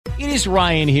It is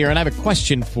Ryan here, and I have a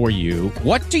question for you.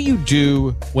 What do you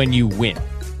do when you win?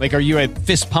 Like, are you a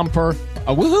fist pumper,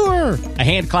 a woohooer, a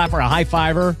hand clapper, a high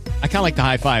fiver? I kind of like the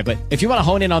high five, but if you want to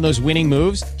hone in on those winning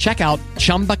moves, check out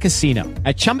Chumba Casino.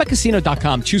 At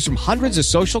ChumbaCasino.com, choose from hundreds of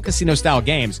social casino-style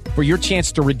games for your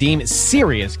chance to redeem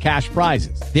serious cash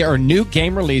prizes. There are new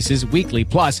game releases weekly,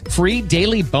 plus free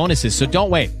daily bonuses. So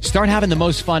don't wait. Start having the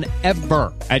most fun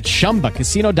ever at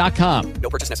ChumbaCasino.com.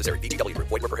 No purchase necessary. VGW. Void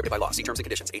where prohibited by law. See terms and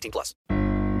conditions. 18+.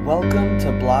 Welcome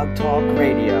to Blog Talk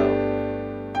Radio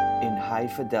in high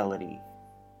fidelity.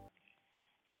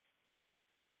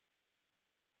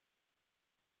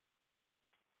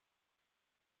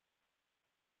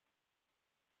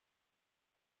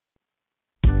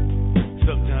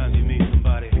 Sometimes you meet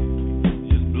somebody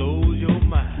just blows your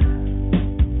mind.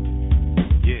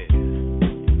 Yeah.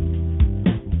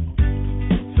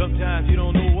 Sometimes you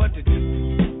don't know what to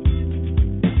do,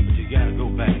 but you gotta go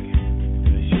back to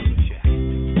the sugar shack.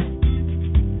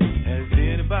 Has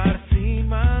anybody seen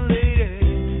my lady?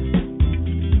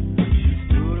 She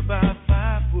stood about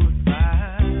 5'5".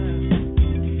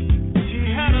 She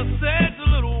had a sexy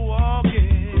little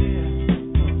walking,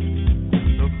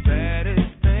 the baddest.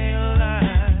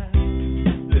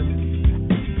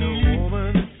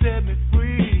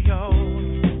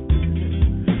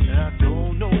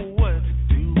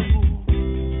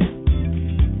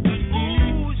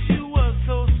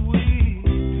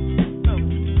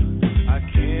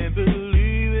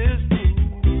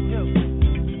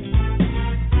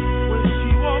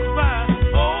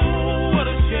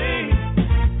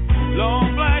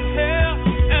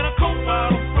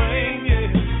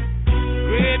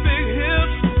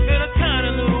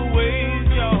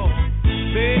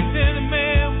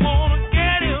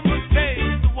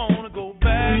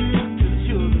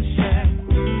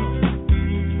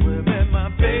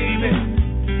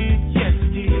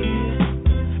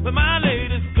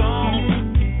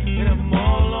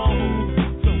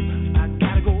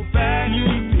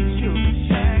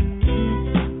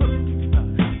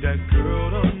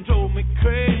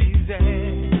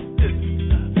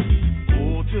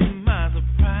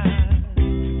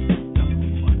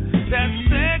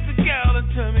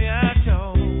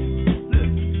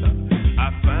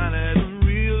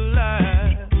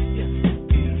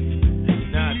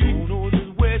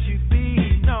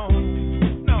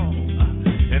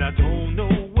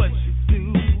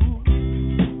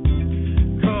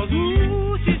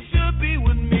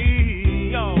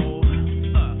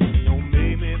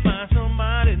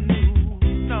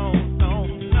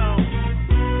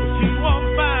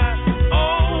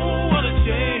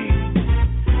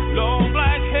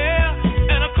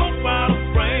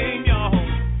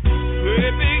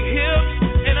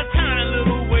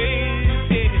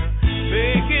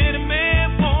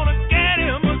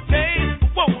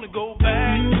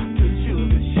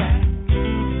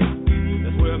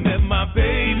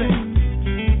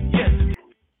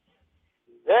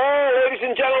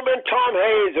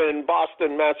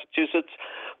 Massachusetts,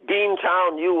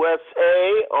 Beantown, USA,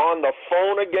 on the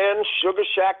phone again, Sugar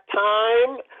Shack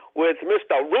time with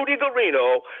Mr. Rudy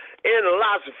Guarino in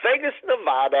Las Vegas,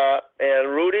 Nevada.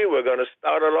 And Rudy, we're going to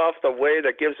start it off the way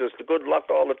that gives us the good luck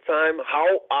all the time.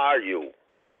 How are you?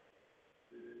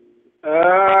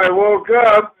 I woke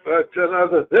up. It's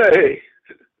another day.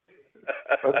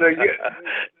 Thank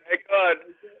God.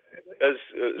 As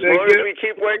long as we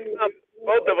keep waking up,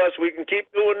 both of us, we can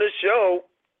keep doing this show.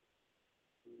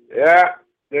 Yeah,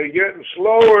 they're getting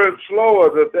slower and slower,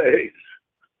 the days.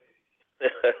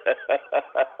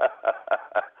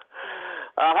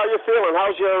 How you feeling?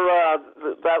 How's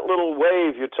your that little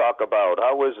wave you talk about?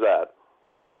 How was that?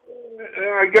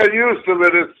 I got used to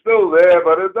it. It's still there,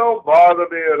 but it don't bother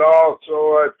me at all.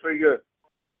 So I figure,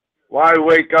 why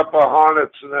wake up a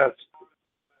hornet's nest?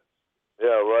 Yeah,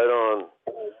 right on.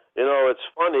 You know, it's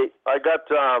funny. I got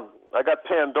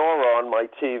Pandora on my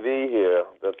TV here.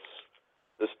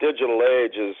 This digital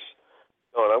age is.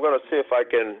 Oh, and I'm going to see if I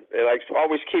can. And I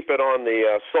always keep it on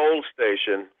the Soul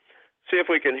station. See if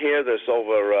we can hear this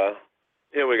over.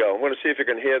 Here we go. I'm going to see if you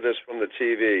can hear this from the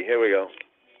TV. Here we go.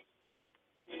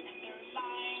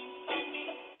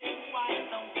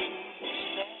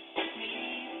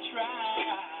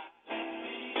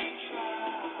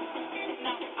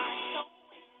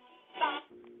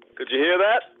 Could you hear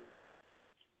that?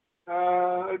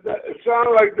 It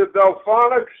sounded like the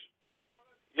Delphonics.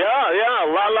 Yeah,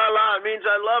 la la la. It means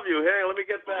I love you. Hey, let me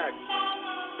get back.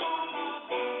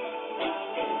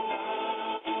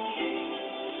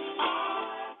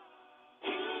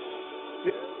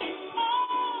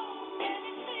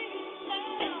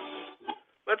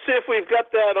 Let's see if we've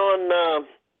got that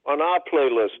on our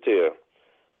playlist here.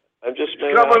 I'm just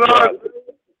making coming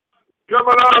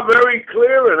on very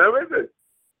clear and everything.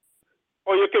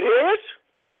 Oh, you can hear it?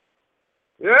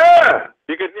 Yeah.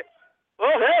 You can.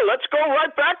 Oh, hey, let's go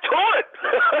right back to it.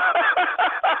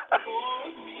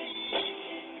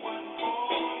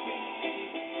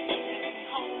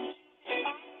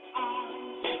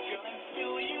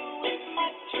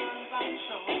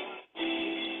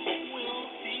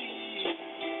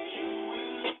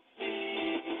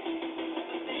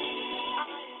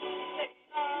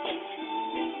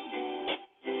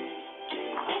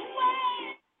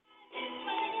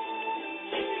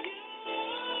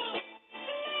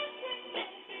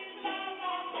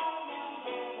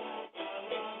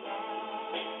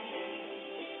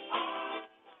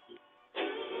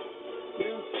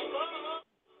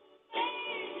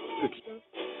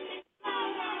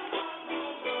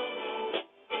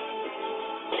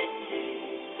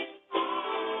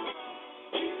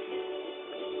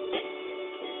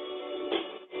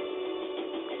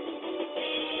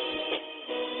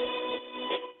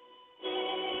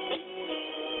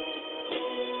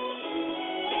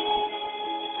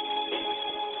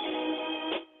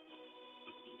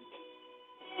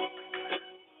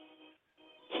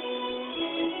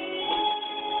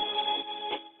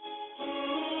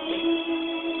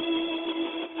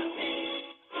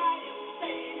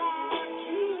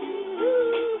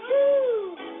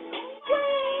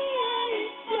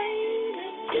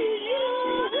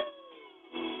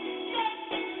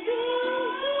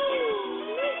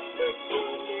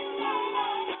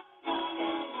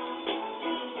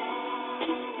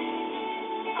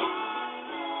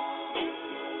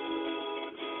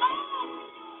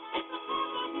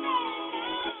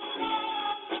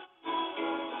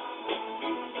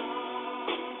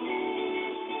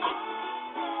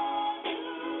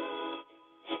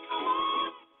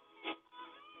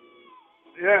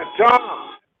 Yeah, Tom.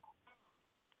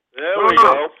 There we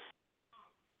go.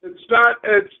 It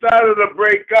started to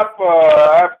break up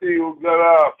after you got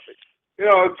off. You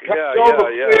know, it comes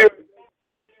over clear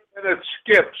and it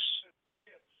skips.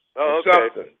 Oh, okay.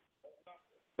 Something.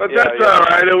 But that's all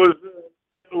right. It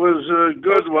was a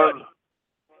good one.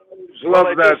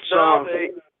 Love that song.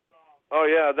 Oh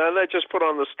yeah, then they just put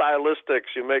on the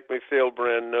stylistics. You make me feel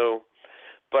brand new.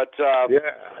 But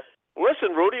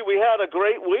listen, Rudy, we had a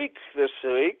great week this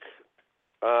week.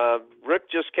 Rick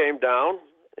just came down,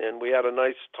 and we had a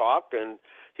nice talk, and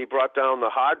he brought down the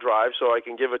hard drive so I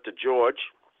can give it to George,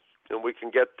 and we can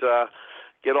get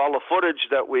all the footage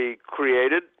that we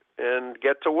created and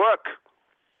get to work.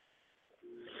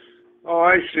 Oh,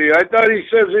 I see. I thought he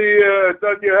says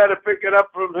thought you had to pick it up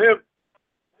from him.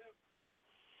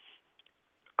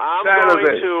 I'm going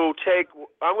to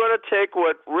take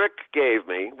what Rick gave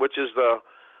me, which is the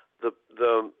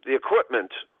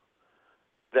equipment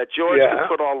that George can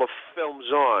put all the films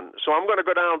on. So I'm going to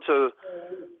go down to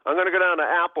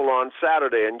Apple on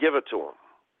Saturday and give it to him.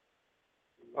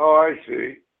 Oh, I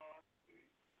see.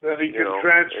 Then he can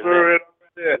transfer it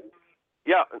there.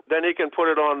 Yeah, then he can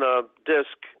put it on the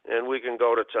disc and we can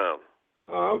go to town.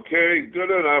 Okay,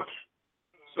 good enough.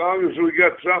 As long as we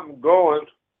got something going.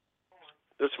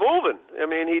 It's moving. I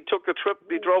mean, he took the trip.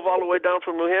 He drove all the way down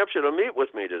from New Hampshire to meet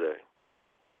with me today.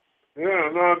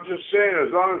 Yeah, no, I'm just saying,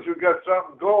 as long as we got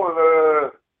something going,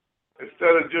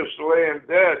 instead of just laying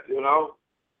dead, you know.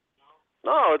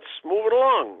 No, it's moving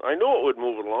along. I knew it would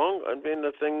move along. I mean,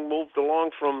 the thing moved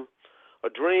along from a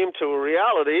dream to a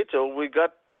reality till we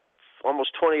got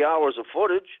almost 20 hours of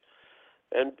footage.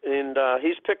 And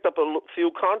he's picked up a few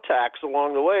contacts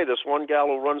along the way. This one gal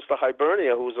who runs the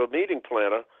Hibernia, who's a meeting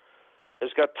planner,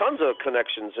 has got tons of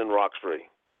connections in Roxbury.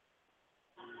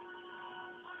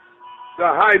 The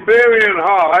Hibernian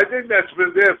Hall, I think that's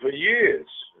been there for years,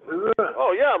 isn't it?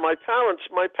 Oh yeah, my parents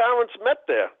met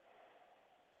there.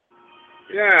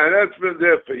 Yeah, that's been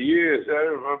there for years. I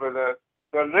remember that.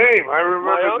 The name, I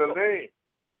remember the name.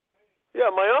 Yeah,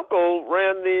 my uncle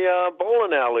ran the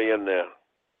bowling alley in there.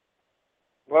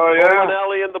 Oh yeah? Bowling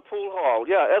alley in the pool hall.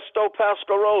 Yeah, Esto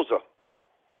Pascarosa.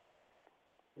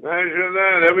 Imagine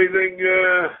that.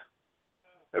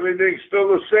 Everything's still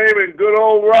the same in good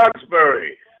old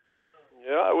Roxbury.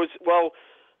 Yeah,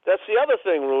 that's the other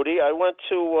thing, Rudy. I went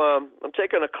to, I'm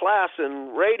taking a class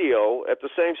in radio at the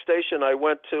same station I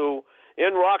went to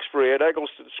in Roxbury at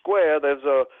Eggleston Square. There's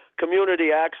a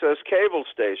community access cable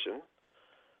station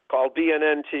called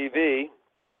BNN TV.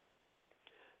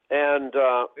 And,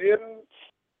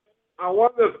 I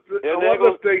wonder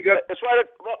if they got... It's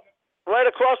right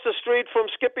across the street from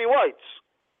Skippy White's.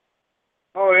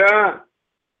 Oh, yeah?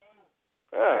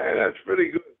 Yeah, that's pretty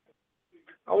good.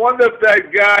 I wonder if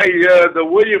that guy, the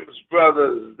Williams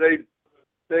brothers, they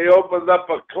they opened up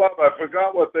a club. I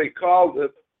forgot what they called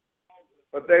it,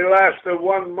 but they lasted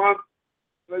 1 month.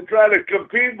 They tried to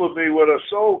compete with me with a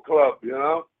soul club, you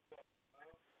know.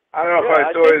 I don't know if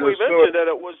I told you the story. I think we mentioned that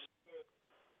it was.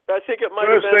 I think it might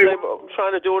have been they were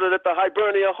trying to do it at the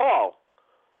Hibernia Hall.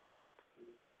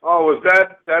 Oh,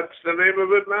 that's the name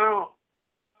of it now?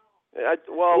 It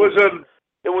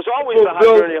was always the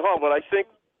Hibernia Hall, but I think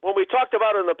when we talked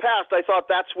about it in the past, I thought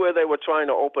that's where they were trying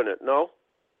to open it, no?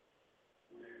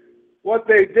 What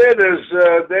they did is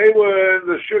they were in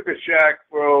the Sugar Shack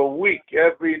for a week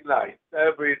every night,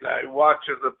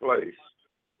 watching the place.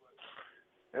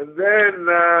 And then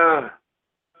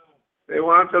they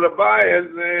wanted to buy it,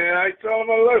 and I told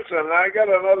them, listen, I got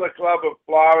another club in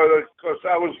Florida, because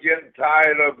I was getting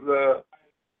tired of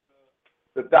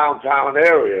the downtown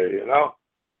area, you know.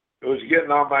 It was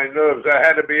getting on my nerves. I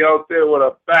had to be out there with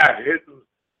a bat hitting,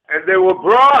 and they were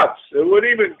broads. They weren't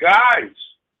even guys.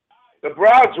 The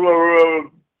broads were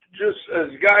just,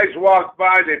 as guys walked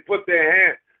by, they put their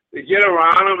hand, they get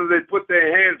around them, and they put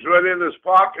their hands right in his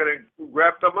pocket and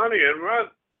grab the money and run.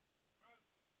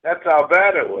 That's how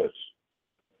bad it was.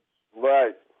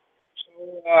 Right.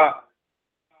 So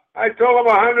I told him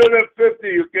 150,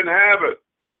 you can have it.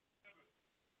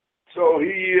 So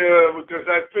he, because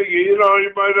I figure, you know, he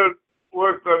might have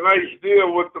worked a nice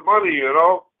deal with the money, you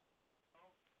know.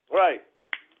 Right.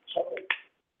 So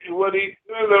what he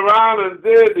turned around and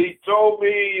did, he told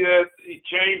me that he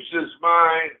changed his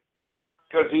mind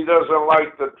because he doesn't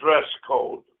like the dress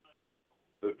code.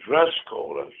 The dress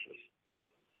code,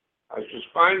 I just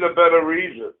find a better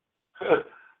reason.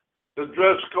 The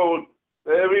dress code,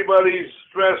 everybody's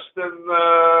dressed in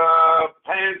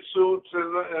pantsuits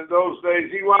in those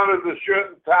days. He wanted the shirt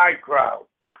and tie crowd.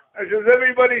 I said,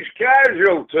 everybody's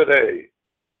casual today.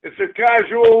 It's a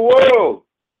casual world.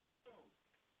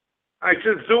 I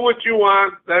said, do what you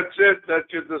want. That's it.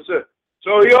 That's your decision.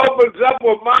 So he opens up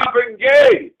with Marvin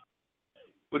Gaye.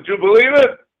 Would you believe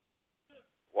it?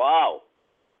 Wow.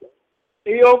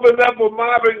 He opened up with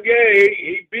Marvin Gaye.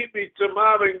 He beat me to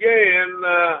Marvin Gaye,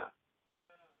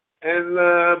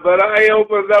 but I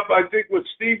opened up, I think, with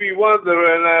Stevie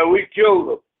Wonder, and we killed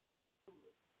him.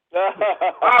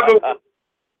 Marvin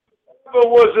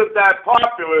wasn't that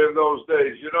popular in those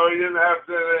days. You know, he didn't have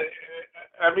the.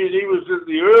 I mean, he was in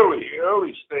the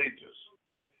early stages.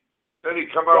 Then he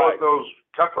come out with those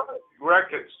couple of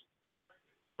records.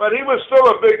 But he was still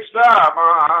a big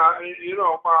star, you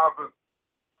know, Marvin.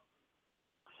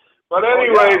 But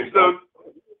anyways,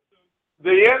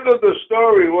 the end of the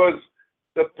story was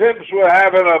the pimps were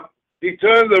having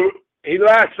he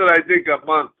lasted, I think, a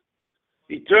month.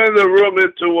 He turned the room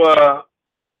into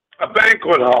a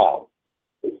banquet hall.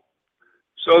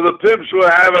 So the pimps were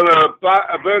having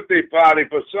a birthday party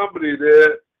for somebody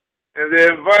there, and they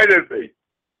invited me.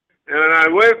 And I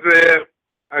went there.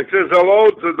 I says hello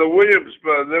to the Williams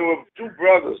brothers. There were two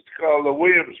brothers called the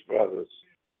Williams brothers.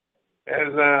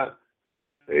 And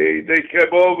they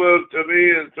came over to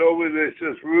me and told me, they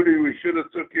says, Rudy, we should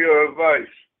have took your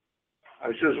advice. I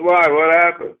says, why? What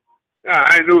happened? Yeah,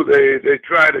 I knew they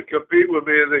tried to compete with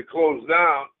me and they closed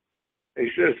down. He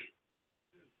says,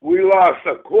 we lost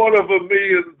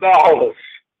 $250,000.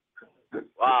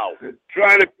 Wow.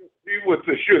 Trying to compete with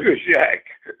the Sugar Shack.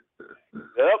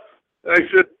 Yep. I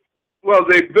said, well,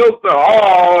 they built the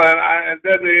hall, and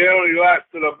then they only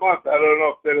lasted a month. I don't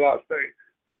know if they lost any.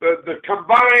 The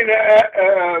combined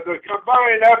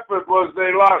effort was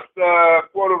they lost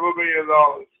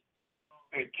 $250,000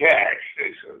 in cash.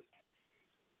 They said.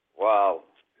 Wow.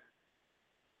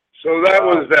 So that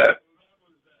was that.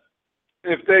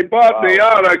 If they bought me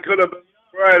out, I could have been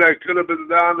right. I could have been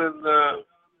down in.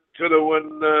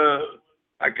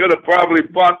 I could have probably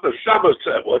bought the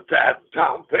Somerset with that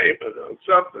down payment or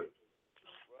something.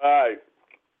 Right.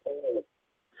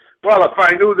 Well, if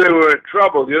I knew they were in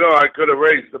trouble, you know, I could have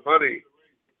raised the money,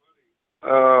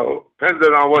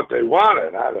 depending on what they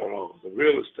wanted. I don't know, the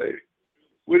real estate.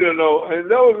 We didn't know. In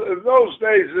those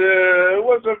days, it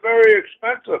wasn't very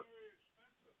expensive.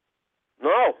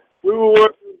 No. We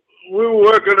were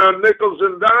working on nickels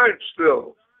and dimes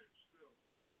still.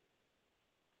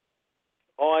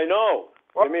 Oh, I know.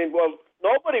 What? I mean, well,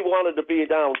 nobody wanted to be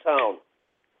downtown.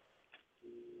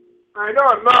 I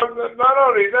know. Not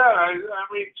only that. I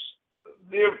mean,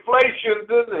 the inflation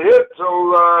didn't hit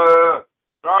till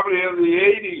probably in the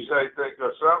 80s, I think,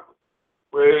 or something.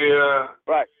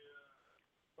 Right.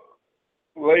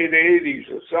 Late 80s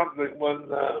or something,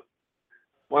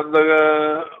 when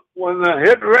the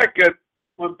hit record,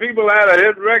 when people had a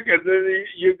hit record, then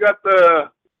you got the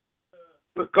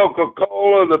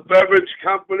Coca-Cola, the beverage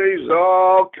companies,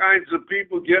 all kinds of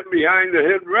people getting behind the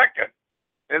hit record.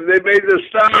 and they made the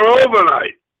star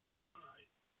overnight.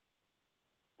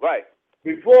 Right.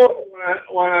 Before,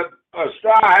 when a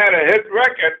star had a hit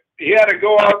record, he had to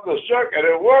go out the circuit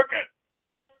and work it.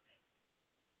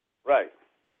 Right.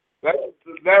 That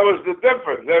was the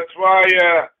difference. That's why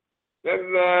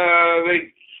then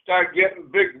they start getting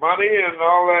big money and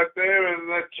all that there, and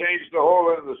that changed the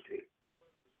whole industry.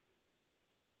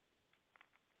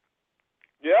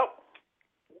 Yep.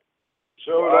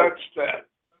 So that's that.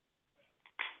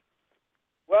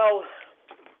 Well,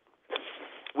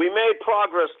 we made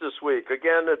progress this week.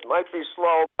 Again, it might be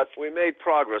slow, but we made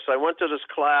progress. I went to this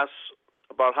class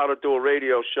about how to do a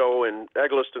radio show in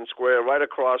Eggleston Square, right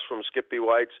across from Skippy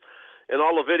White's, and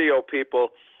all the video people.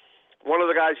 One of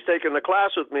the guys taking the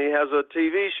class with me has a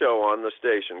TV show on the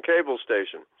station, cable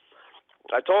station.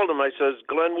 I told him, I says,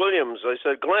 Glenn Williams. I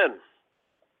said, Glenn,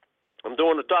 I'm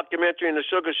doing a documentary in the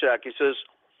Sugar Shack. He says,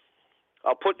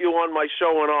 I'll put you on my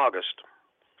show in August.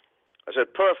 I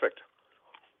said, perfect.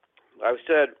 I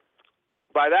said,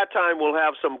 by that time, we'll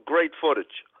have some great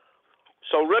footage.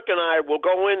 So Rick and I will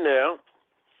go in there,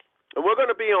 and we're going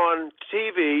to be on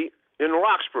TV in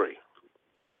Roxbury.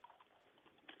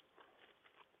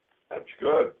 That's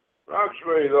good.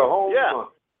 Roxbury, the home, Yeah.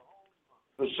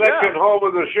 The second home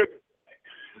of the Sugar.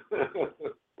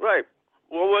 Right.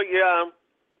 Well,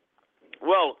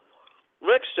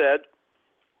 Rick said,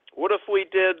 what if we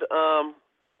did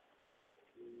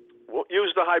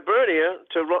use the Hibernia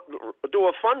to do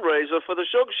a fundraiser for the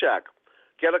Sugar Shack?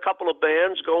 Get a couple of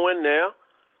bands, go in there,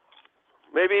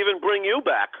 maybe even bring you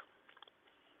back.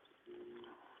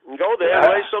 And go there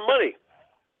and raise some money.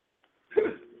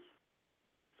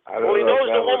 Well, he knows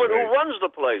the woman who runs the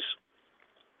place.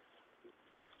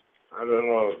 I don't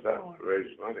know if that would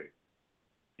raise money.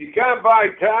 You can't buy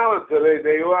talent today.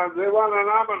 They want an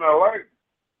arm and a leg.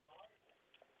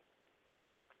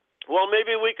 Well,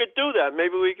 maybe we could do that.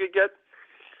 Maybe we could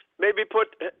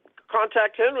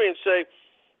contact Henry and say,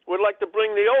 we'd like to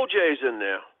bring the OJs in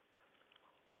there.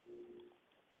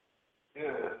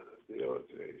 Yeah, the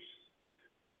OJs.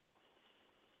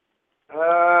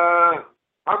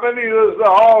 How many does the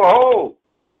hall hold?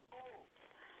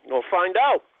 We'll find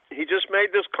out. He just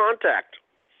made this contact.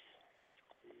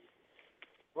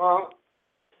 Well,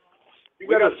 you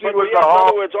got to see what the In hall...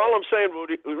 other words, all I'm saying,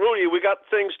 Rudy, we got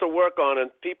things to work on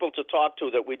and people to talk to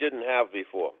that we didn't have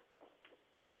before.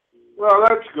 Well,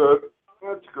 that's good.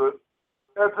 That's good.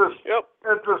 That's a step.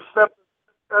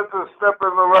 That's a step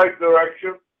in the right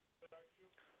direction.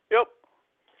 Yep.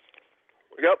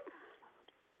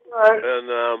 All right.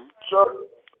 And so,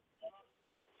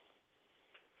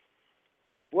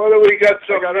 what do we got?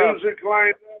 Some music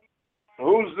lined up.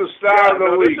 Who's the star of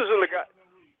the week?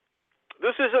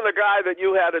 This isn't a guy that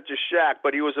you had at your shack,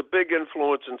 but he was a big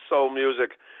influence in soul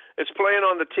music. It's playing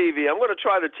on the TV. I'm going to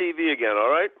try the TV again. All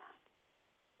right.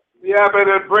 Yeah, but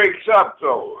it breaks up,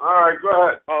 though. All right, go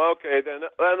ahead. Oh, okay. Then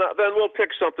we'll pick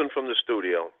something from the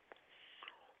studio.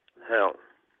 Hell.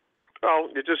 Oh,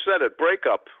 you just said it. Break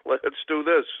up. Let's do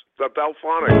this. The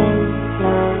Belphonics.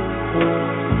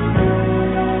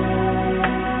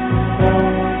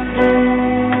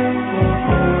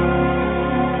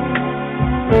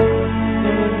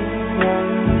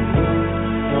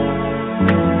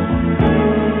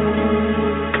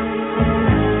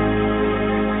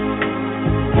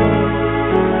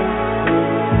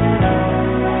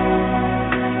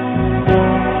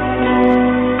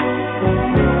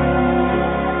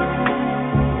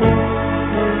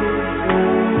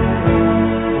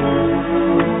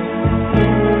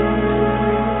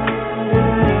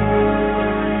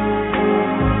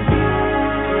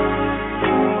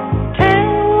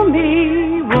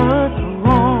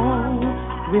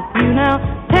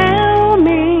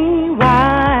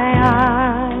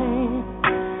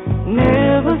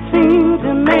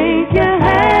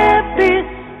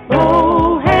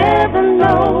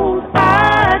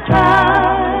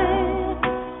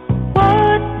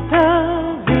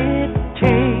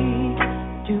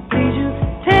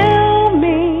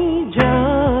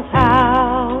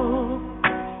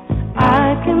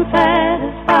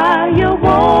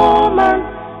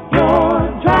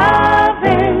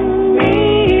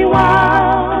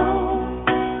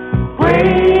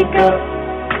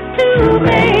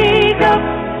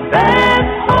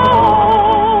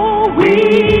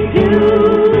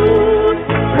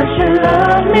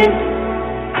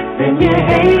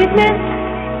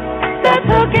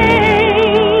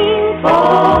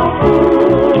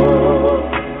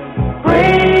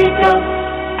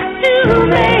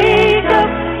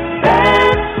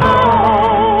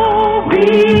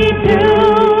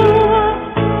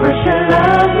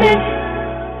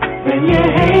 When you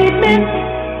hate me,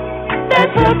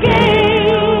 that's a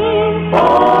game.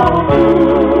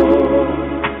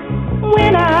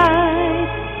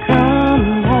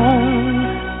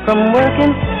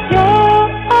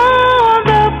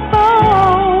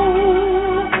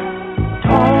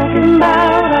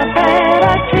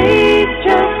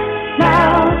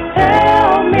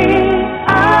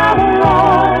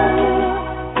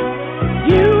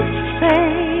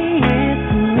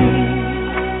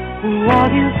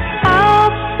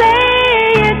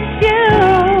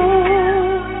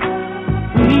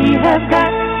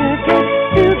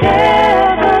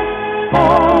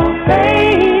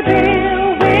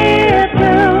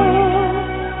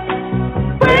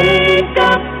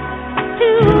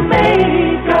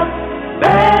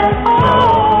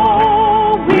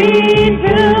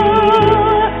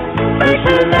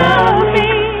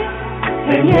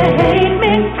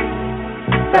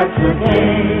 that's the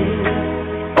game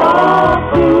for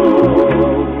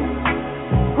fools.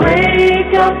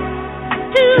 Wake up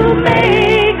to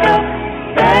make up,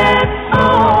 that's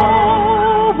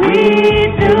all we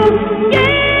do.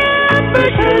 Yeah,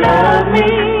 first you love me,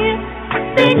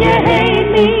 then you hate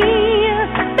me,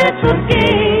 that's a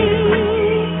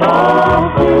game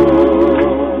for fools.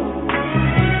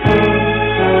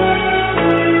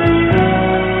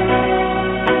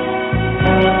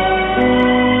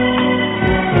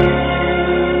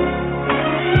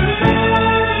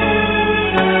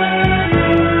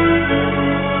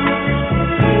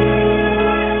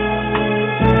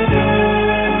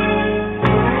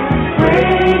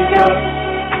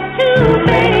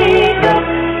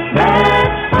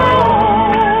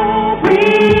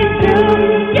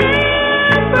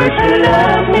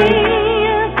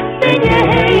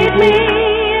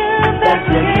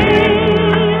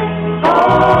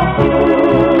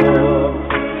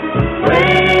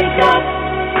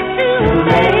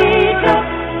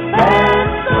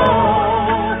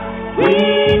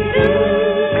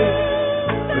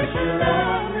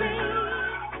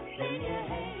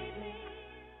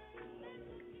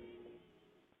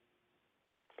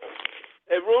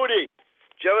 Hey, Rudy,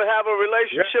 did you ever have a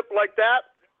relationship like that?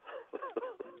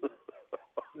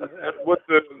 With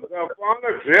the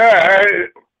Delphonics, yeah.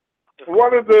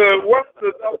 One of the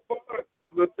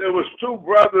Delphonics, there was two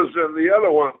brothers and the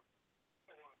other one,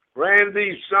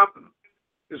 Randy something.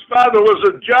 His father was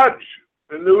a judge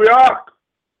in New York.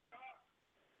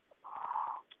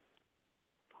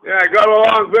 Yeah, I got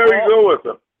along very good with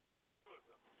him.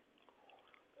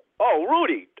 Oh,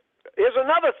 Rudy, here's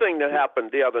another thing that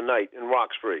happened the other night in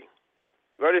Roxbury.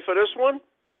 Ready for this one?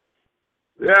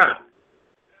 Yeah.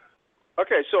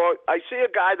 Okay, so I see a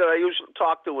guy that I usually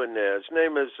talk to in there. His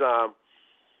name is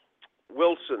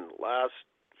Wilson.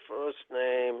 First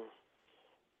name,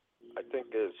 I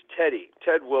think, is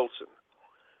Ted Wilson.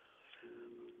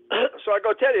 So I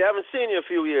go, Teddy, I haven't seen you in a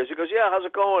few years. He goes, yeah, how's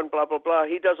it going? Blah, blah, blah.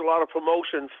 He does a lot of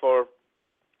promotion for,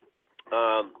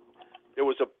 there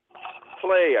was a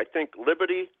play, I think,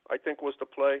 Liberty, I think was the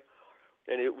play,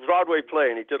 and it was a Broadway play,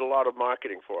 and he did a lot of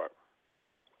marketing for it.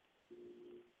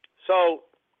 So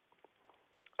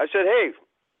I said, hey,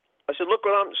 look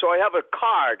what so I have a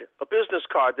card, a business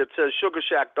card that says Sugar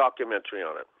Shack documentary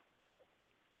on it.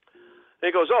 And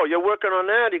he goes, oh, you're working on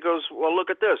that? He goes, well, look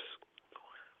at this.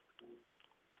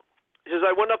 He says,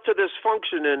 I went up to this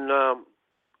function in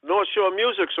North Shore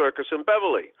Music Circus in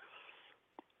Beverly.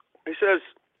 He says,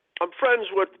 I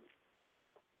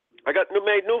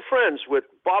made new friends with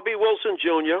Bobby Wilson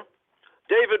Jr.,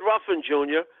 David Ruffin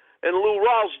Jr., and Lou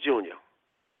Rawls Jr.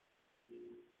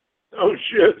 Oh,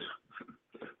 shit.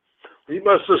 He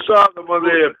must have saw them when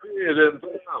they appeared in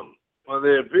town. When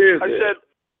they appeared there.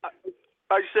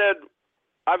 I said,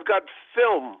 I've got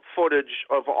film footage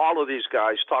of all of these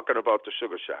guys talking about the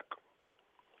Sugar Shack.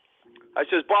 I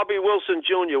says, Bobby Wilson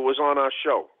Jr. was on our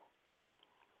show,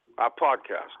 our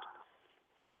podcast.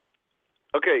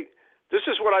 Okay, this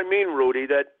is what I mean, Rudy,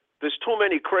 that there's too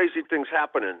many crazy things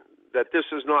happening that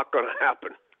this is not going to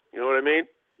happen. You know what I mean?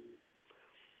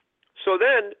 So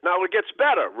then, now it gets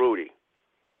better, Rudy.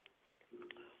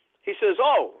 He says,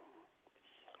 I'm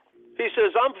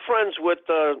friends with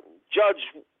Judge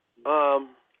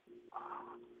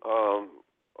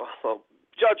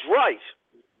Wright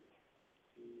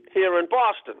here in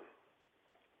Boston.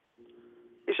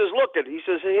 He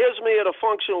says, here's me at a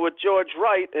function with George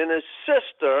Wright and his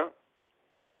sister.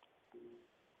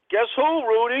 Guess who,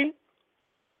 Rudy?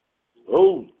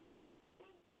 Who?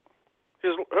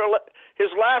 His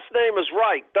last name is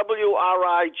Wright,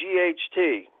 W-R-I-G-H-T,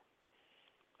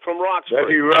 from Roxbury.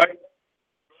 Betty Wright?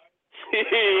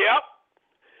 Yep.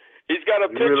 He's got a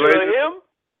picture of him,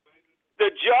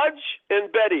 the judge,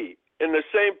 and Betty in the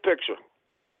same picture.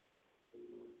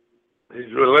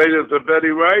 He's related to Betty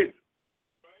Wright?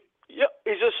 Yep,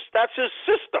 that's his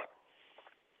sister.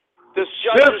 This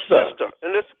judge's sister.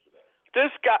 And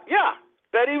this guy, yeah,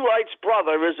 Betty Wright's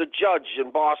brother is a judge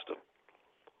in Boston.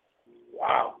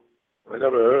 Wow. I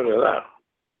never heard of that.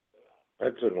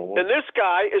 That's a new one. And this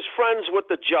guy is friends with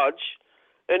the judge,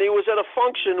 and he was at a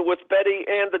function with Betty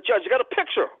and the judge. You got a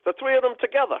picture, the three of them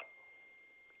together.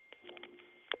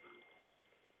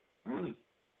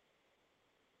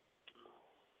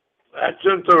 That's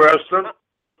interesting.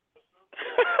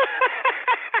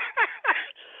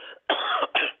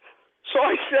 So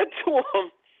I said to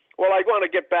him, well, I want to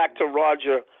get back to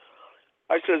Roger.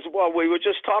 I says, well, we were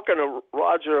just talking to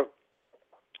Roger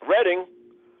Redding,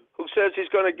 who says he's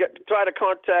going to try to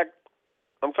contact.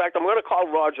 In fact, I'm going to call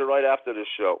Roger right after this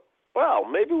show. Well,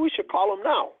 maybe we should call him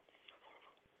now.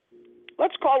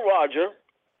 Let's call Roger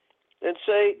and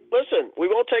say, listen, we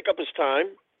won't take up his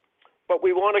time, but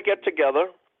we want to get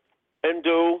together and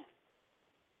do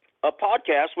a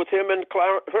podcast with him and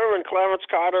her and Clarence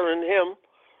Carter and him,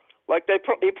 like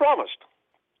he promised.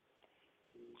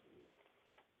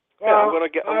 Well, yeah, I'm gonna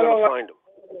find him.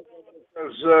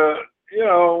 Because you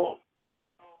know,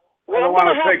 well, I'm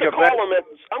gonna have to call him.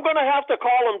 I'm gonna have to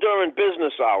call him during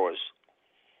business hours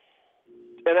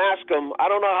and ask him. I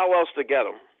don't know how else to get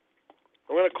him.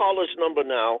 I'm gonna call this number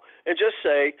now and just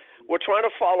say we're trying to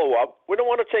follow up. We don't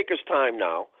want to take his time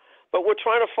now, but we're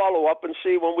trying to follow up and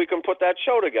see when we can put that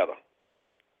show together.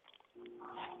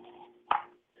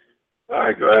 All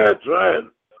right, go ahead, try it.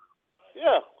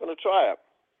 Yeah, I'm going to try it.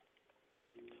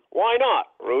 Why not,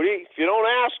 Rudy? If you don't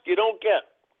ask, you don't get,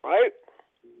 right?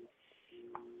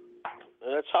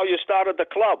 And that's how you started the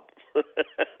club.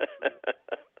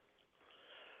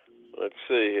 Let's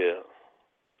see here.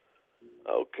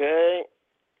 Okay.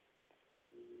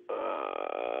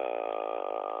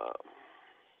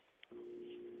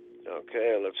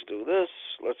 Okay, let's do this.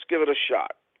 Let's give it a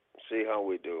shot. See how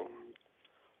we do.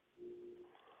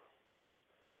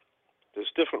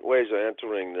 There's different ways of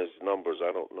entering these numbers.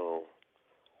 I don't know.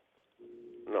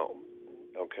 No.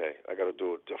 Okay, I got to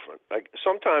do it different.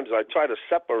 Sometimes I try to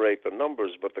separate the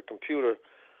numbers, but the computer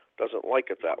doesn't like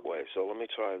it that way. So let me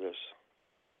try this.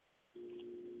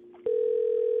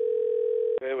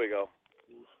 There we go.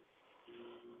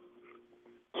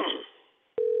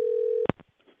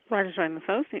 Roger Train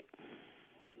Associate.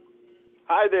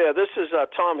 Hi there. This is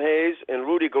Tom Hayes and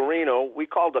Rudy Guarino. We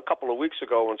called a couple of weeks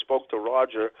ago and spoke to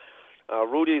Roger.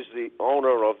 Rudy's the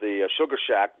owner of the Sugar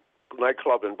Shack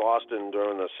nightclub in Boston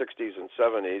during the 60s and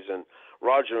 70s, and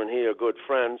Roger and he are good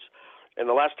friends. And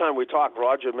the last time we talked,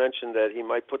 Roger mentioned that he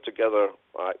might put together,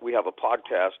 we have a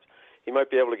podcast, he might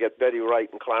be able to get Betty Wright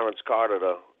and Clarence Carter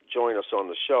to join us on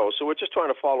the show. So we're just trying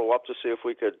to follow up to see if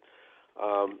we could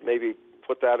maybe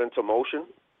put that into motion.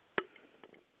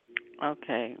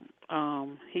 Okay.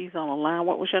 He's on the line.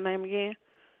 What was your name again?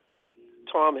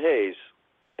 Tom Hayes.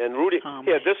 And Rudy,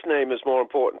 this name is more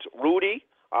important. Rudy,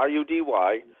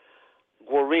 R-U-D-Y,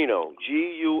 Guarino,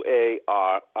 G-U-A-R-I-N-O.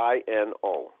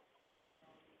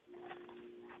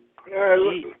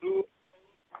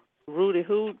 Rudy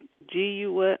who?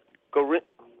 G-U what?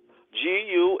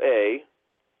 G-U-A-R-I-N-O,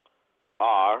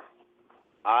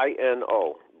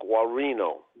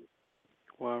 Guarino.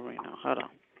 Guarino, hold on.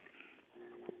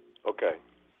 Okay.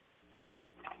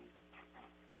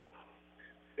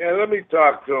 Yeah, let me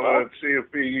talk to him and see if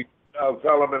I'll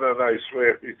tell him in a nice way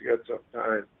if he's got some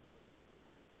time.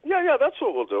 Yeah, that's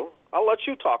what we'll do. I'll let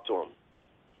you talk to him.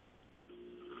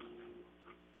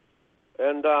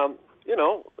 And,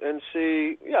 and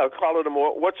see, call it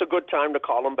what's a good time to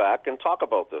call him back and talk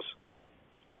about this?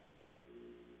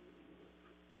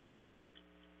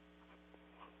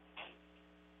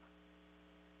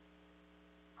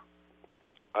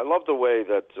 I love the way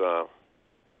that,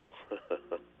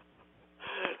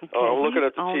 Okay, I'm looking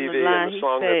at the TV and the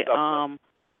song that's up.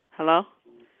 Hello?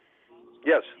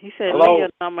 Yes. He said, hello? leave your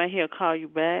number, he'll call you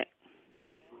back.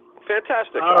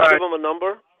 Fantastic. All I'll right. give him a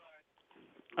number.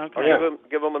 Okay. I'll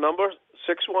give him a number,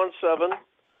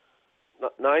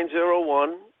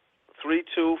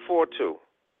 617-901-3242.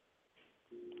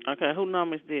 Okay, whose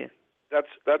number is this? That's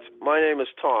my name is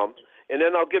Tom. And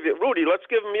then I'll give you, Rudy, let's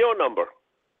give him your number.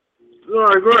 All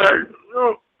right, go ahead.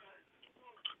 No.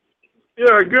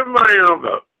 Yeah, give my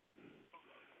number.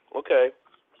 Okay.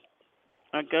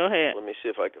 Go ahead. Let me see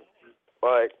if I can. All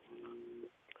right.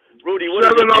 Rudy, what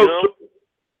is it, you know?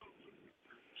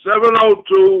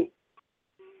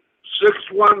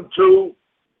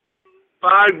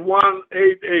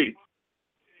 702-612-5188.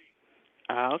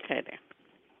 Okay, then.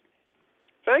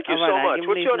 Thank you so much.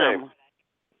 What's your name?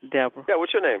 Deborah. Yeah,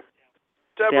 what's your name?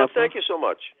 Deborah, thank you so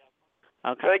much.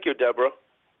 Okay. Thank you, Deborah.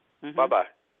 Mm-hmm. Bye-bye.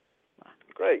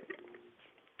 Great.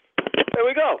 There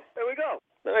we go.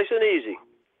 Nice and easy.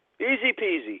 Easy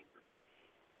peasy.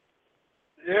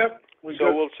 Yep.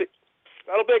 We'll see.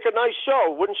 That'll make a nice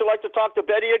show. Wouldn't you like to talk to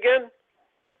Betty again?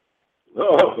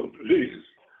 Oh, please.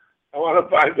 I want to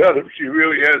find out if she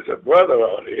really has a brother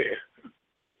out here.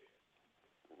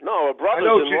 No, her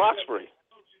brother's in Roxbury.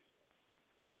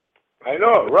 I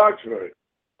know, Roxbury.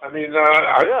 I mean,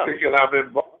 I'm thinking I'm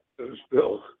in Boston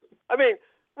still. I mean,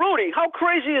 Rudy, how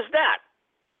crazy is that?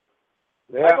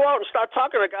 Yeah. I go out and start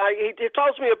talking to a guy. He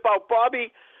tells me about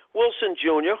Bobby Wilson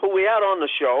Jr., who we had on the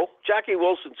show, Jackie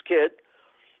Wilson's kid,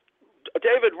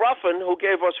 David Ruffin, who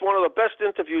gave us one of the best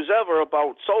interviews ever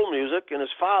about soul music, and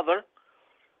his father,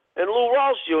 and Lou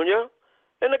Rawls Jr.,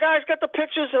 and the guy's got the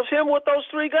pictures of him with those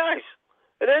three guys.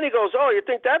 And then he goes, oh, you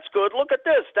think that's good? Look at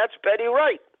this. That's Betty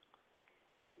Wright.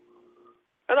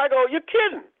 And I go, you're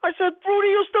kidding. I said, Rudy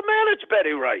used to manage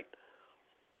Betty Wright.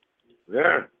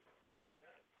 Yeah.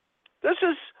 This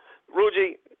is,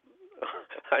 Rudy,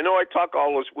 I know I talk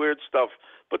all this weird stuff,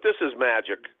 but this is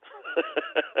magic.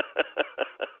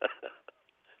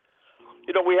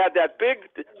 You know, we had that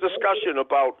big discussion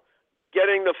about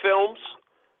getting the films.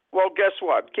 Well, guess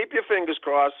what? Keep your fingers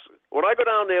crossed. When I go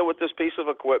down there with this piece of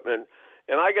equipment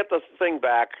and I get the thing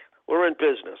back, we're in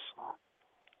business.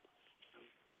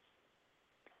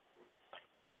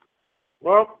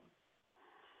 Well,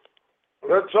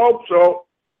 let's hope so.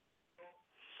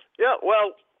 Yeah,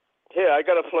 well, here, I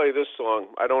got to play this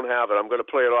song. I don't have it. I'm going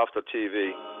to play it off the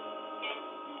TV.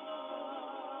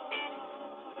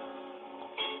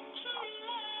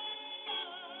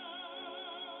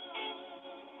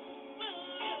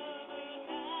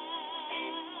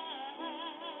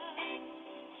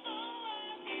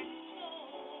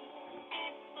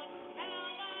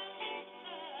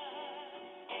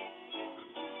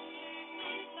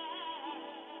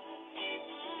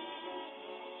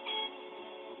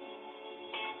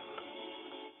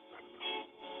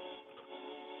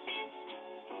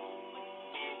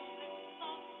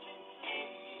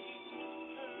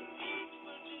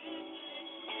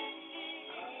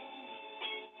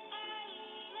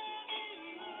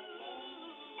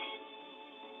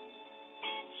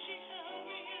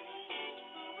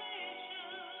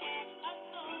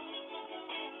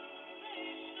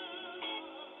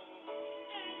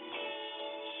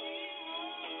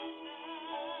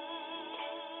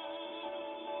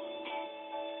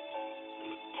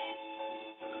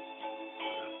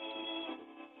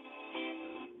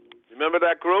 Remember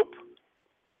that group?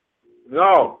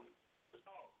 No.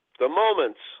 The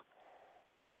Moments.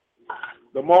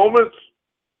 The Moments?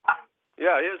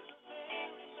 Yeah, here's...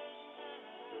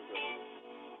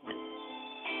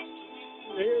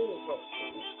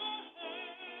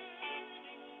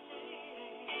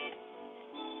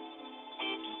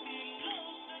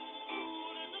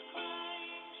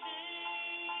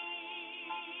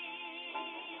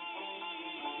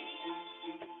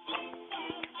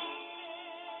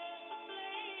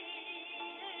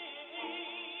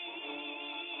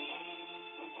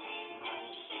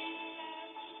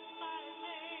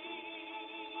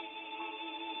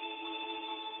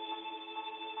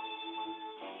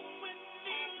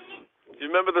 Do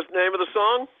you remember the name of the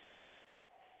song?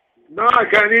 No, I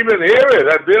can't even hear it.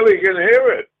 I barely can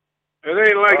hear it. It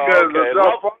ain't like okay. the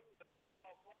cell phone.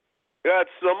 Yeah,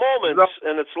 it's The Moments,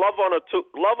 and it's Love on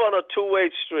a Two-Way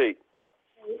Street.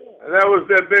 And that was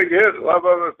their big hit, Love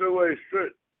on a Two-Way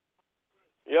Street.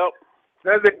 Yep.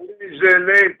 Then they changed their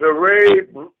name to Ray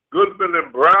Goodman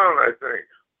and Brown, I think.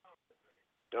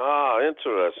 Ah,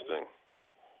 interesting.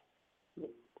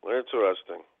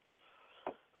 Interesting.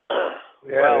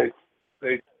 Yeah, well, they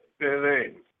changed their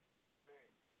name.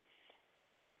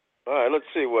 All right, let's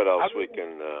see what else we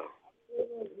can...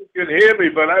 You can hear me,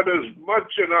 but I was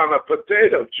munching on a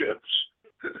potato chips.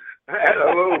 I had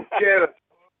a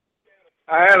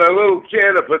little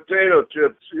can of potato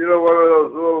chips. You know, one of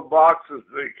those little boxes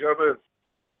they come in.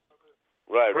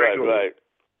 Right.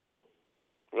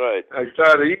 I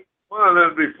started eating one,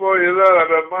 and before you know it, I've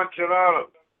been munching on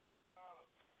them.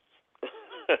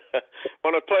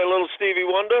 Want to play a little Stevie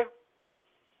Wonder?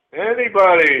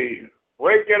 Anybody,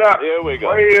 wake it up. Here we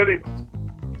go.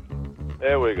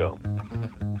 There we go.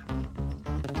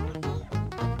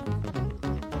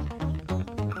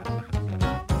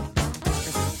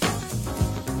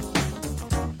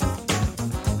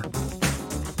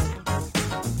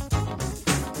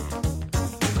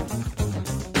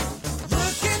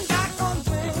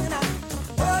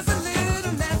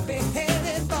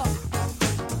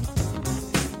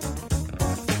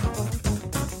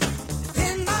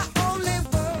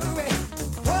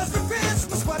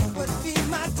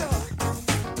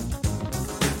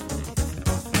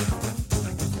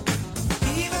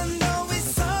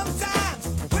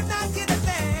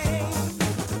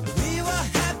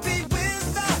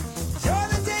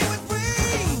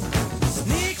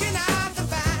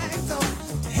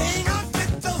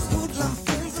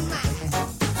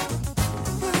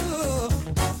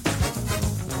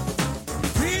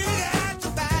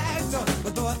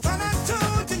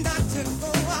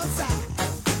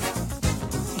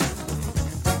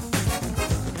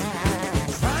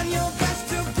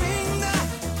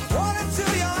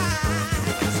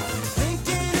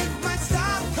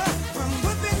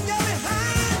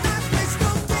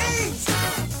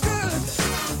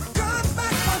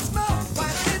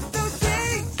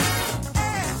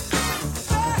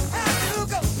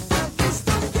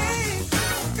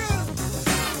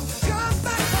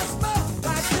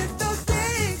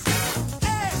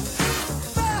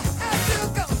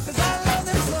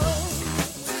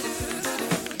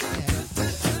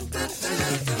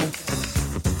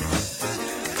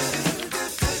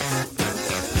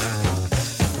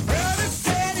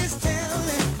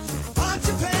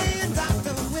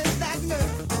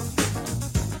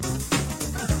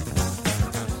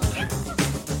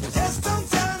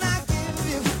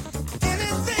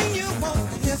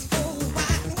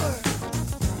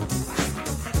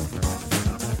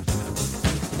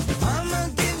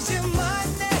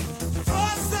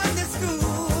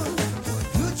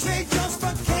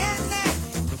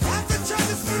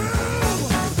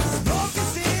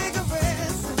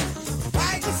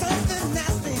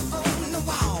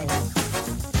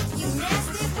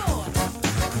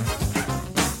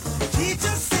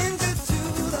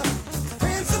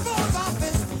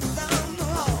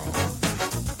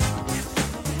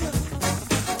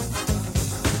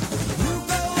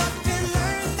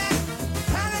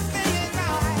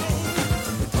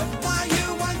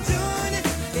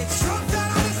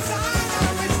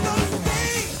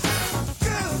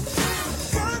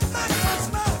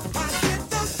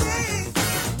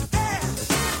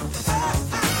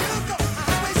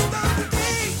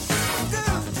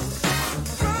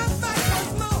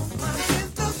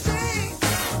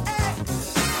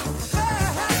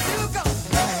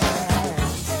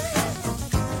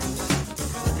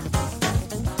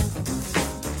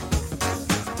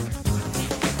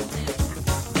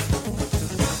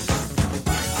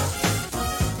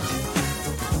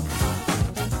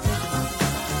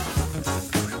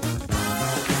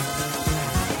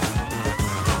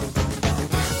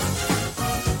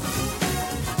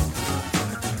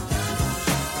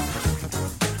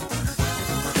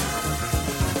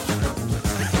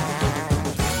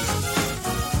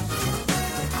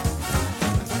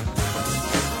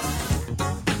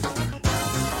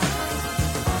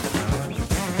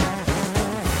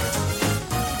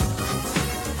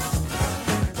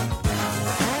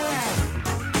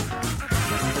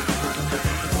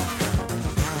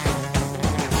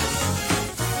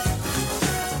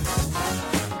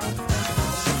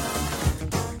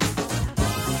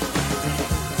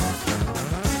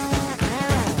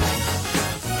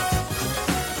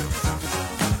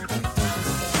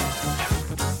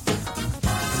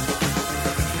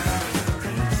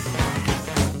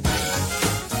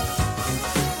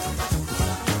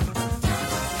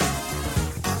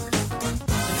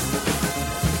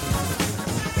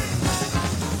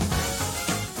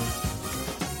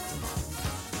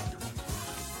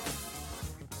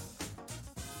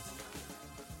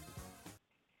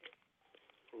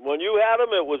 When you had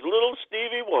him, it was little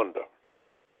Stevie Wonder.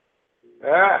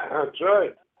 Yeah, that's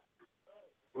right.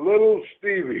 Little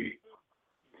Stevie.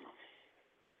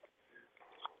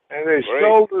 And they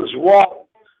stole his wallet.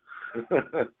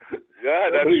 Yeah,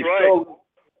 that's right.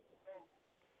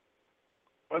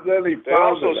 But then he They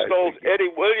found also it, stole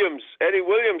Eddie Williams. Eddie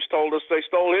Williams told us they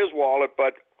stole his wallet,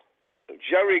 but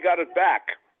Jerry got it back.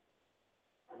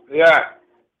 Yeah.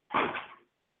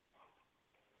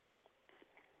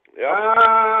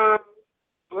 Yeah.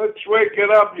 Let's wake it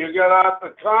up. You got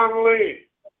Arthur Conley.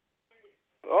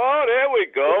 Oh, there we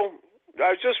go. I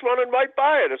was just running right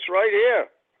by it. It's right here.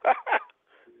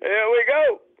 Here we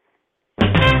go.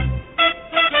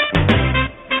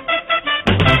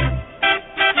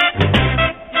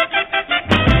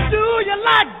 Do you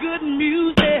like good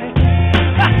music?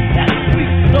 That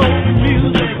sweet soul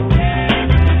music.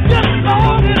 Just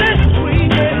long as it's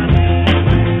sweet.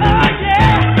 Oh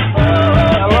yeah.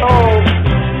 Hello.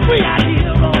 We out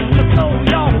here on the floor,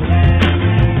 y'all.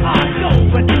 I go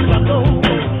where do I go?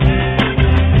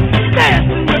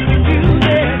 Dancing with the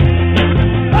music.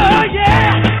 Oh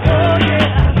yeah.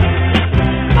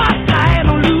 My side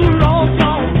on Lou Ross,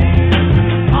 y'all.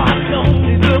 I don't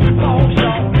need look for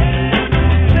y'all.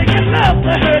 Making love to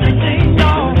her to sing,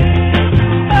 y'all.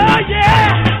 Oh yeah.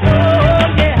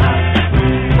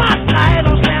 My side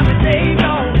on Sammy Dave,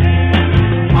 y'all.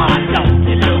 I don't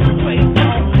need look for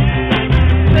y'all.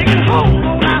 Taking home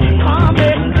on our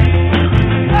comedy.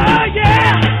 Oh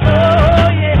yeah.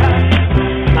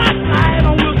 My side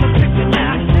on Wilson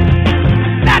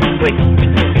 59. That quick,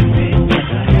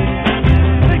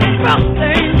 taking rough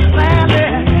things slightly.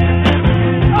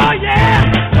 Oh yeah.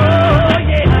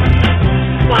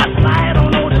 Spotlight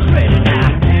on Otis Ready now.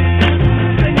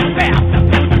 Singing fast.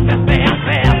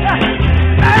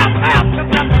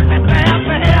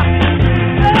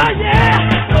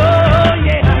 Oh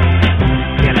yeah.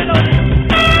 Get it on.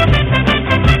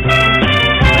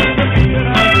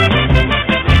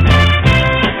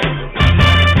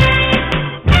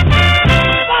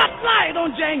 Spotlight on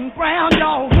James Brown,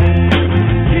 y'all.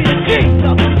 He's the king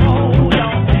of them all,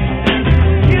 y'all.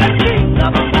 He's the king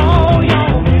of them all,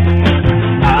 y'all.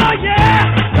 Oh yeah.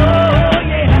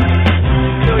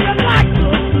 Do you like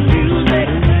good music?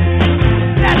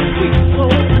 That sweet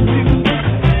soul music.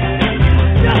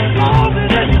 Just long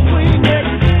as it's sweet.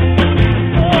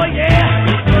 Oh yeah.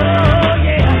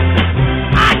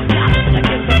 I got to get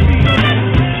the feeling.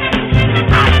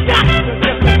 I got to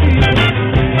get the feeling.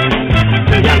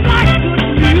 Do you like good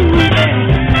music?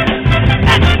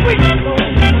 That sweet soul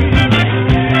music.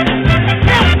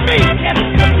 Help me get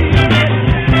the feeling.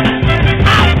 I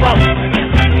won't get the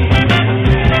feeling.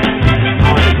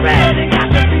 Otis Redding got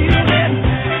the feeling.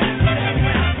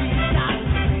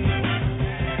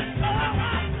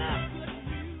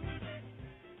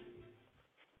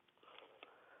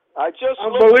 I just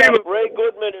looked Unbelievable. up Ray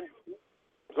Goodman and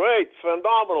great,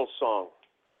 phenomenal song.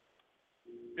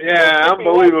 Yeah, Skippy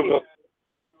unbelievable.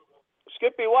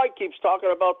 Skippy White keeps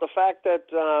talking about the fact that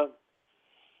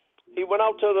he went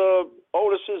out to the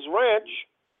Otis's ranch,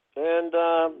 and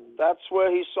that's where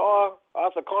he saw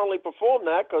Arthur Conley perform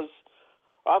that, because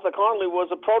Arthur Conley was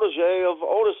a protege of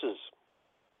Otis's.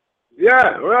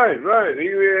 Yeah, right. He,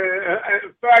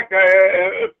 in fact,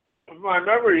 from my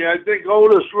memory, I think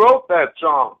Otis wrote that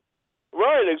song.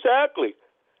 Right, exactly.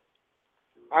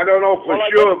 I don't know for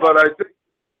Well, sure, but I think.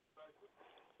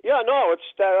 Yeah, no, it's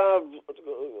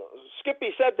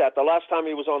Skippy said that the last time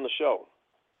he was on the show.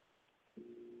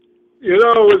 You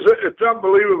know, it's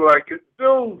unbelievable. I can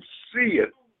still see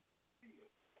it.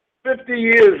 50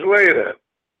 years later,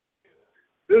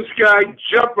 this guy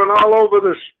jumping all over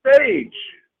the stage.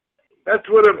 That's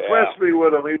what impressed me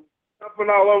with him. He was jumping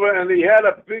all over, and he had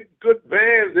a good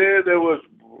band there. There was,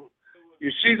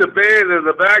 you see the band in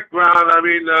the background. I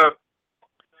mean,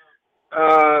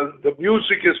 the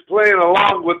music is playing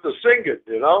along with the singing,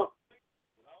 you know?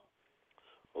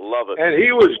 Love it. And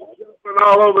he was jumping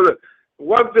all over the.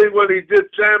 One thing when he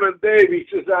did Sam and Dave, he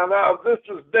says, now this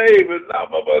is Dave, and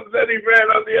then he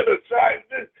ran on the other side.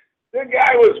 The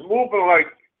guy was moving like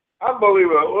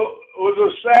unbelievable. It was a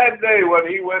sad day when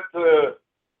he went to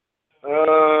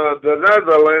the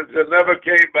Netherlands and never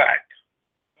came back.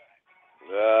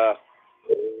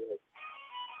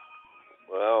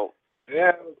 Well,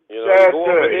 yeah, you know, you go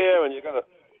over there and you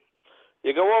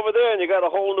got a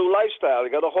whole new lifestyle. You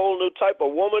got a whole new type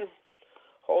of woman,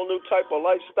 whole new type of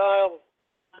lifestyle.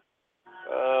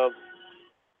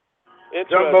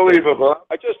 It's unbelievable.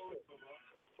 I just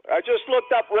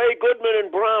looked up Ray Goodman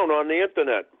and Brown on the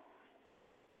internet.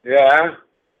 Yeah.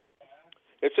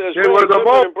 It says They Ray were the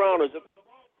Goodman and Brown is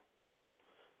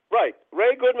Right.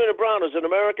 Ray Goodman and Brown is an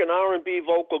American R&B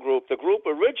vocal group. The group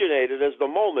originated as The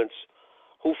Moments,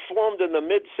 who formed in the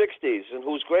mid-'60s and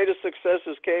whose greatest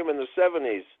successes came in the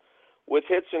 '70s, with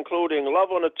hits including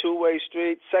Love on a Two-Way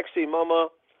Street, Sexy Mama,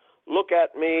 Look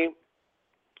at Me,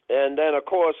 and then, of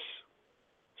course,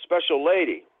 Special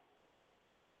Lady.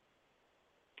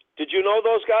 Did you know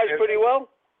those guys pretty well?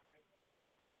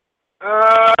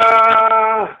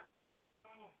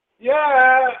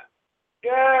 Yeah,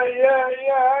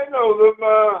 I know them.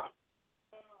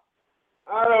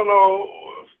 I don't know,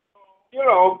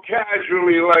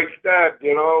 casually like that,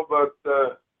 but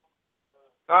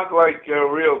not like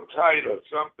real tight or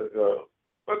something.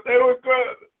 But they were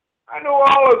good. I know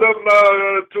all of them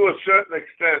to a certain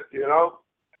extent, Of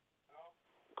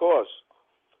course.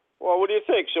 Well, what do you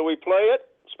think? Shall we play it?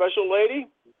 Special Lady?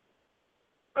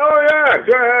 Oh, yeah,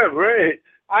 go ahead, Ray.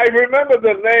 I remember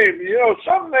the name.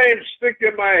 Some names stick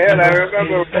in my head. I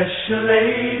remember. Special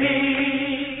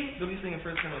lady. You'll be singing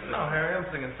first and no, Harry, I'm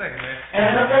singing second, man.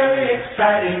 And a very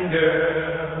exciting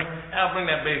girl. I'll bring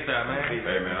that bass out, man. Hey,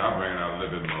 man, I'll bring it out a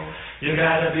little bit more. You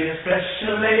gotta be a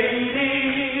special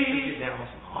lady. Get down on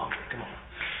some harmony, come on.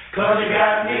 'Cause you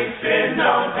got me sitting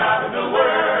on top of the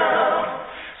world.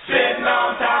 Sitting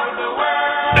on top of the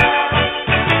world.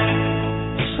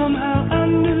 Somehow I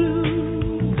knew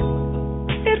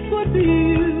it would be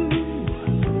you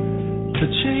to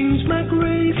change my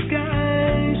gray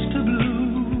skies to blue.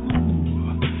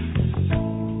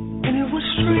 And it was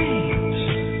strange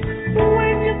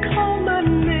when you called my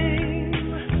name.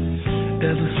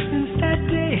 Ever since that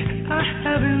day, I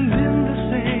haven't been the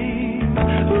same.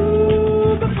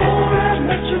 Ooh, before I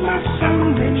met you, my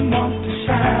sun didn't want to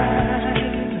shine.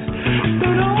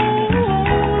 But all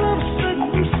of a sudden,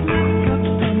 you snuck up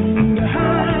from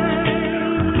behind.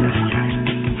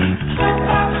 I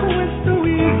went the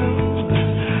wheel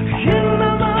in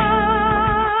my mind.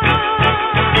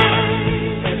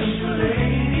 Special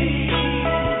lady,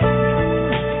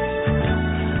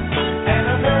 and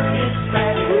a very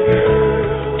exciting girl.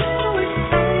 So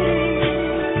exciting.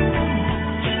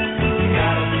 You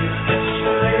gotta be a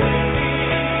special lady.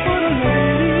 What a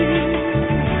lady.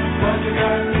 What you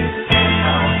got me sitting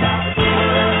on top of the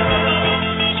world.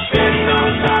 Sitting on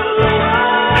top of the world.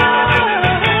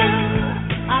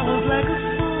 I was like a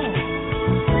song,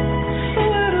 so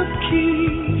out of key.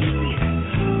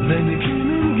 Then you came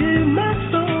and gave my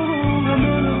song a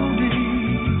melody.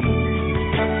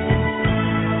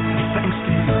 Thanks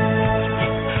to you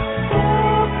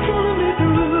for pulling me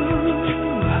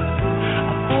through.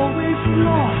 I've always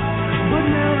lost, but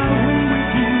now I win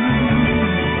with you.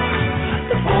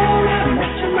 Before I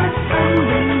met you, my sun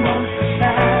didn't want to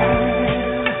shine.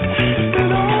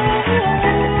 Then all of a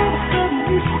sudden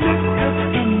you slipped up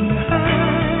from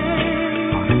behind.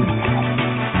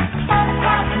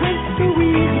 I went the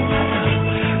wheel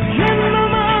in my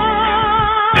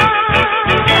mind.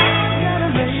 Got a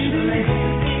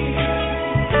lady,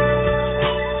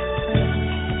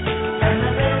 and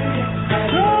a very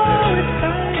so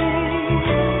exciting.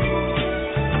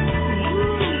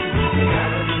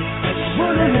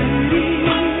 What a lady.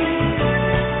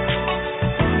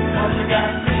 What you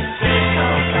got me sitting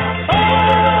on top of the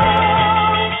world.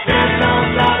 Sitting on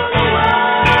top of the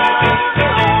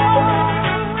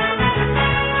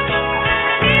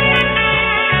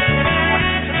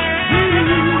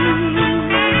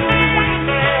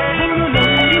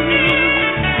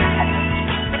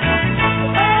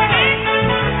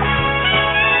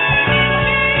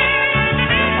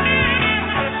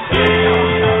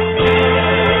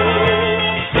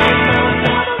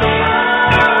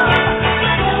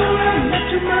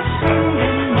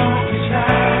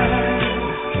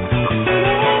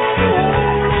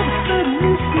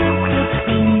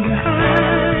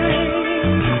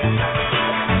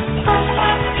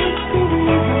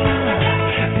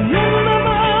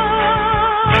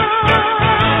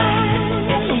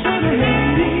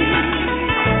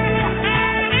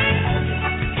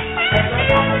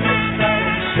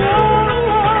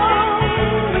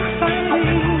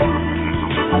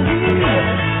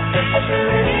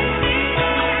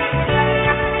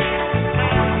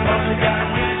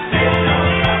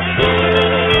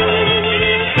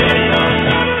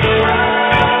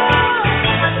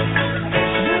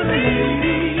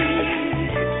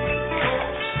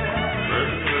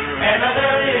and a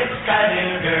very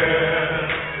exciting girl.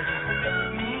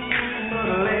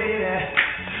 Lady,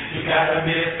 you gotta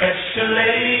be a special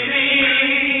lady.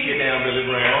 Get down, Billy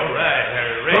Graham. All right,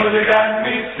 Harry. Cause you got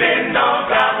me sitting on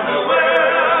top of the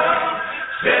world.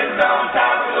 Sitting on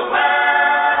top of the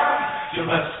world. You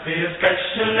must be a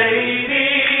special lady.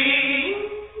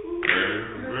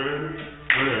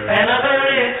 And a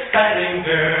very exciting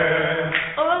girl.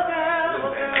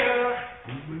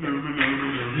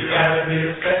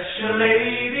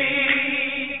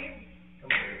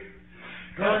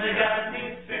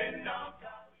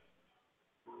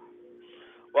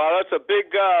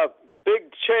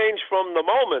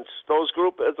 Moments. Those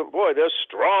group, boy, they're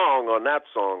strong on that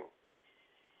song.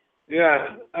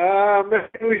 Yeah.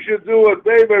 Maybe we should do a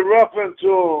David Ruffin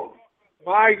to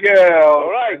My Girl.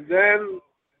 All right. And then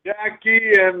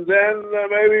Jackie, and then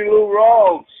maybe Lou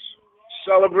Rawls.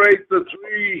 Celebrate the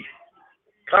three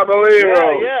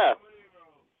Caballeros. Yeah.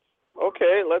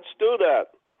 Okay, let's do that.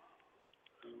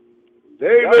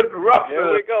 David Ruffin.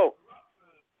 Here we go.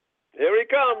 Here he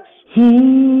comes.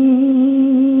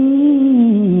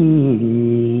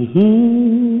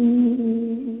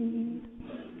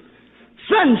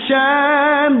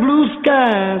 Sunshine, blue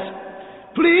skies,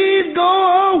 please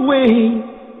go away.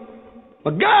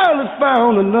 My girl has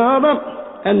found another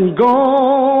and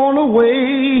gone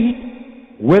away.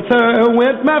 With her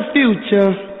went my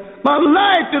future. My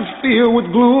life is filled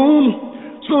with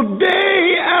gloom. So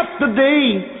day after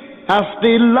day, I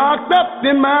stay locked up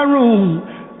in my room.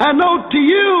 I know to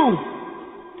you,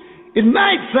 it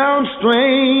might sound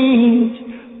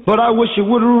strange, but I wish it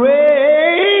would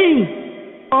rain.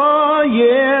 Oh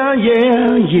yeah,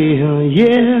 yeah, yeah,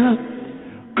 yeah.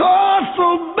 'Cause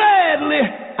so badly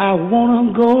I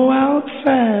wanna go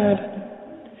outside.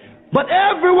 But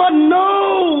everyone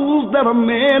knows that a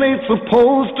man ain't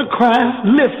supposed to cry.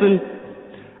 Listen,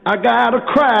 I gotta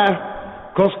cry,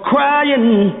 'cause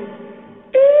crying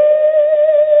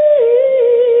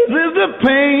eases the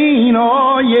pain.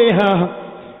 Oh yeah.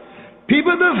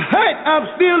 People, this hurt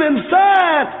I feel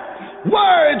inside,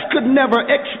 words could never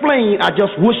explain. I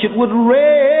just wish it would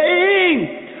rain.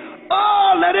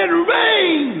 Oh, let it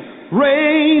rain,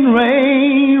 rain,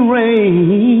 rain,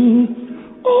 rain.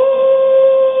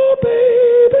 Oh,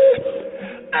 baby,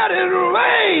 let it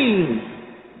rain.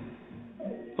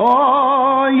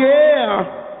 Oh, yeah,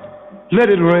 let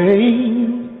it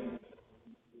rain.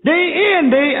 Day in,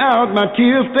 day out, my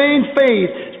tear-stained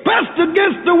face pressed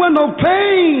against the window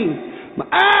pane. My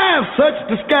eyes search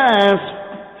the skies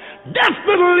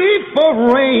desperately for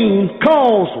rain,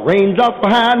 'cause raindrops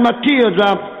behind my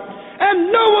teardrops, and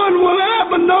no one will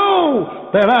ever know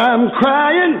that I'm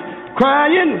crying,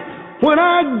 crying when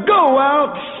I go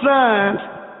outside.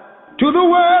 To the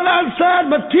world outside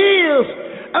my tears,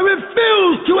 I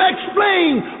refuse to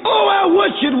explain. Oh, I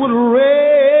wish it would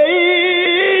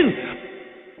rain.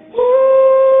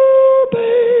 Oh,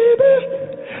 baby,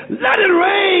 let it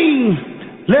rain,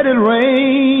 let it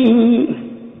rain.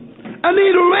 I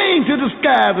need rain to the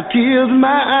sky, the tears in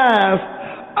my eyes.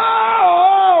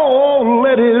 Oh,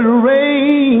 let it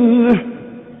rain.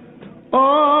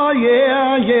 Oh,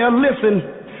 yeah, yeah, listen.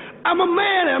 I'm a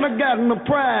man and I got no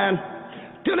pride.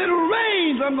 Till it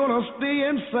rains, I'm gonna stay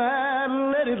inside.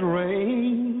 Let it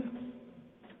rain.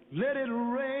 Let it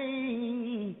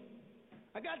rain.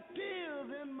 I got tears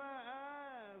in my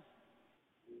eyes.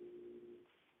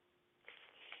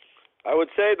 I would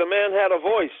say the man had a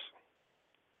voice.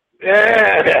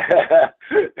 Yeah.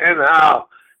 And how?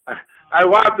 I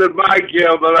wanted My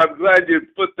Girl, but I'm glad you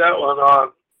put that one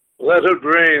on. Let It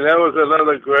Rain. That was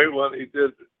another great one he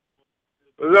did.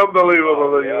 It was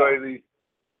unbelievable, lady.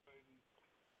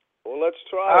 Well, let's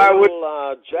try a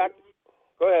little, Jack.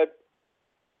 Go ahead.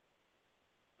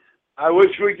 I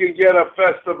wish we could get a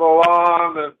festival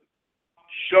on and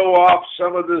show off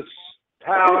some of this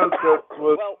talent that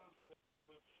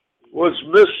was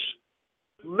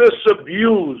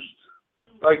misabused,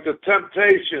 like the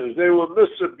Temptations. They were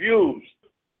misabused.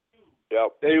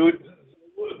 Yep.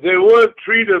 They weren't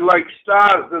treated like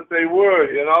stars that they were,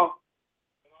 you know.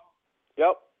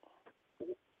 Yep.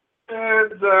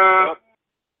 And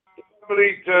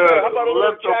somebody to how about a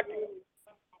little Jack?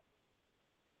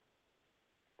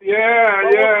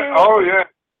 Yeah. Oh, yeah.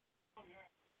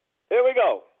 Here we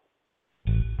go.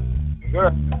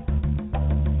 Good.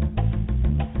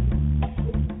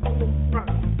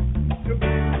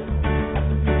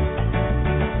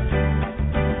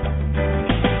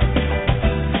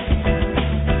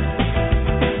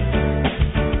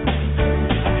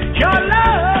 Your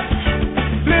love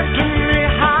lifted me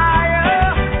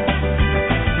higher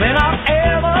than I've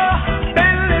ever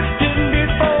been lifted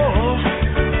before.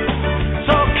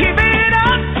 So keep it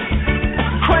up,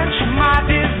 quench my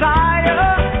desire,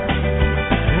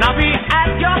 and I'll be at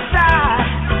your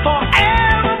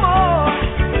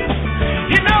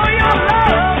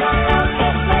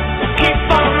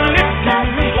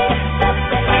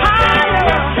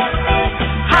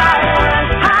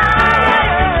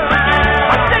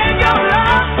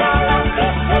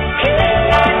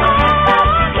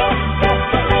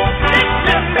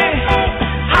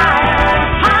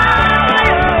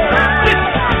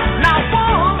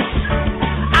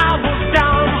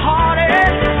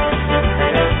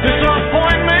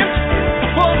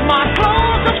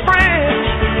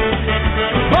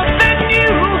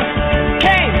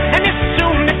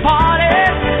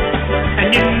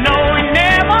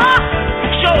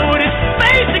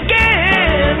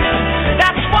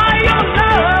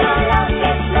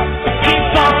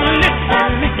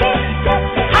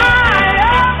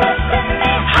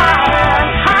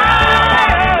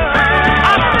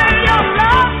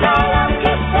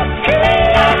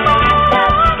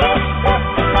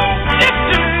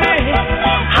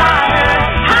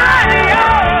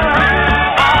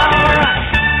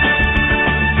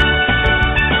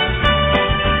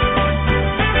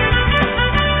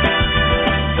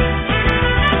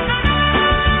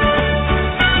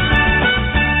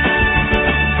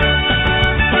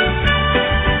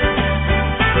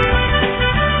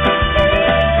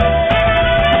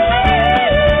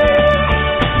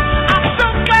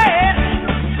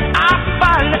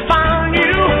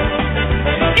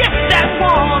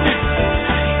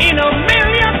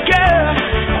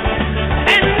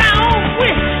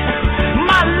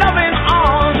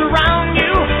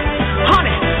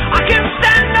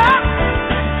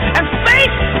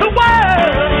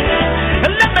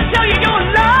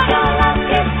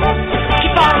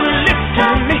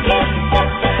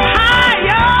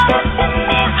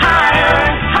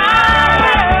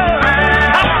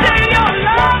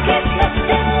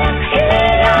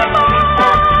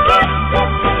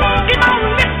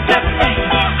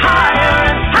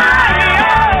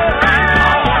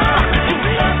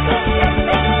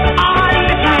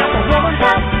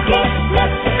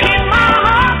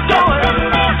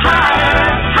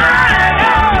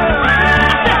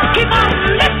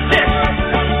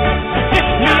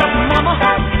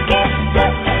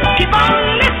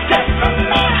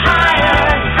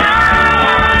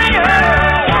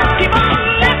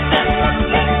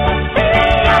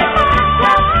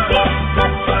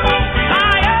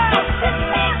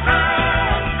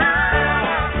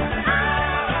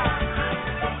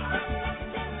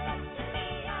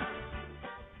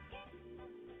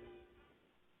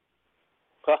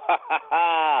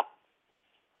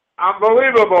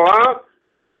Unbelievable, huh?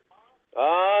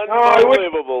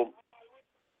 Unbelievable.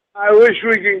 I wish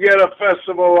we can get a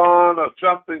festival on or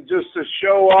something just to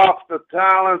show off the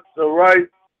talent,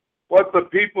 what the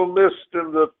people missed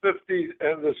in the 50s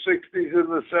and the 60s and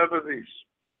the 70s.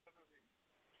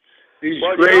 These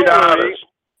great artists.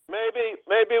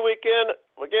 Maybe we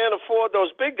can't afford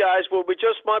those big guys, but we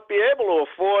just might be able to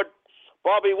afford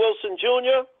Bobby Wilson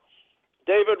Jr.,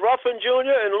 David Ruffin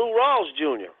Jr., and Lou Rawls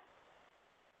Jr.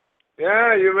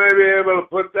 Yeah, you may be able to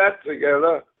put that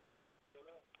together.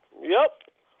 Yep.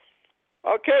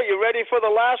 Okay, you ready for the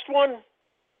last one?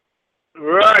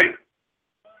 Right.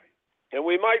 And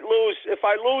we might lose. If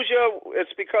I lose you,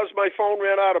 it's because my phone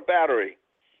ran out of battery.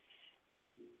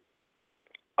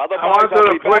 Otherwise,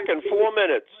 I'll be back in 4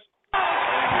 minutes.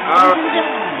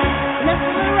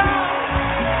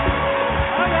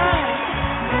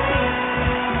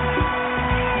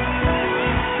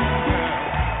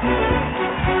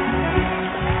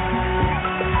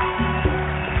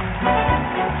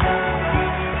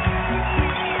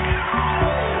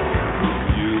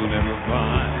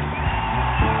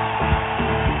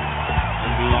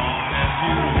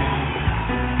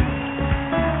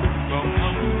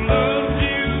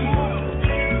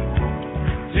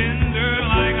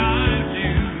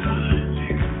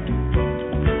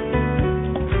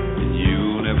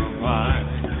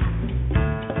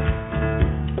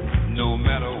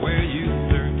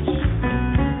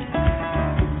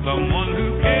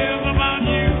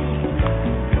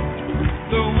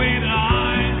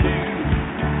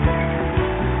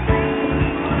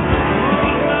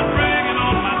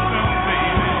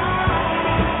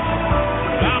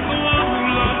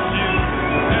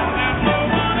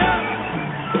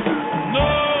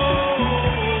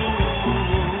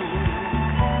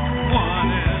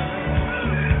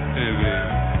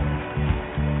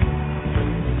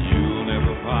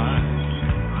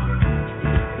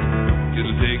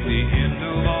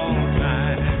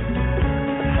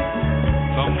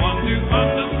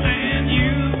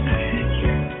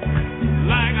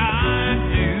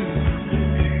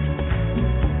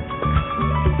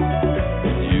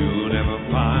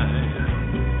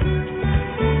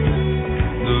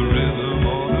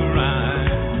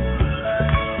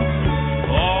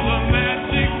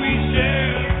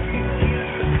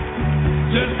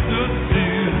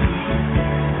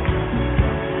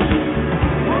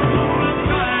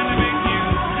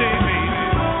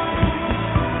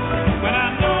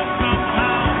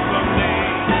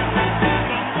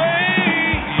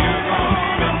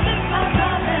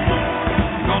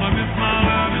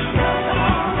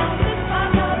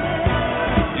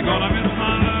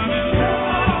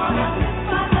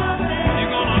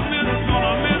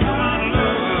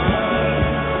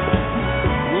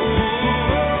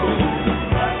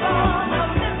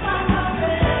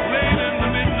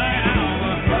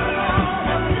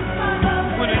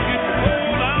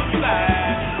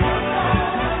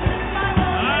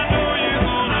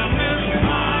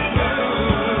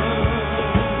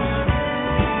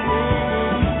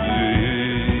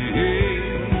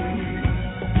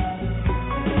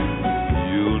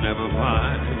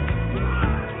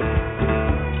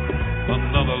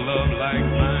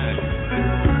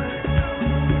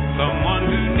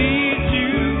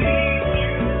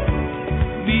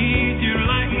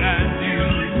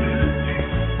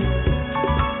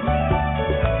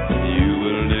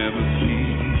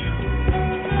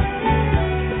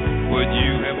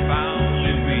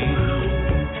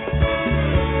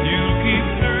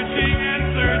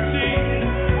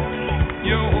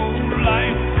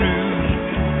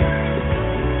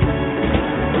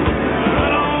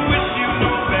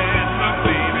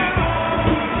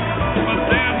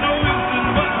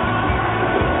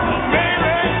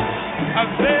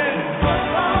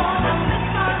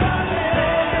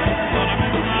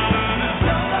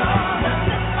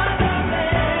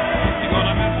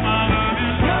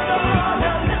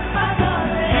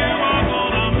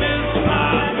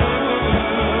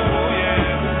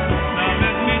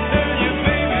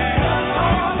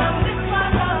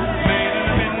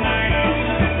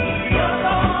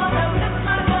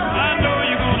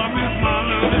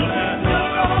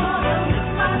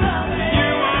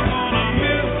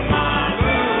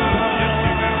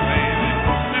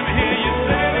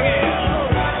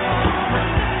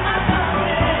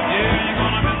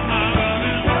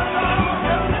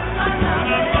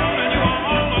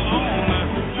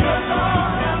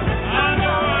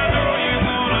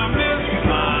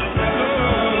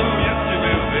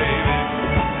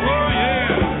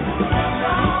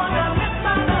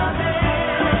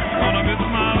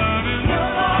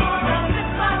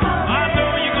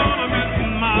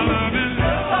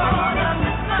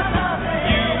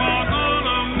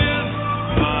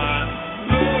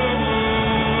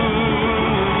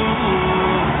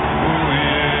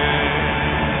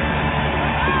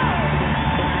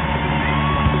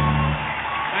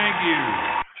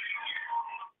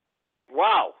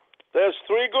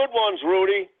 Three good ones,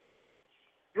 Rudy.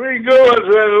 Three good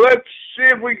ones, and let's see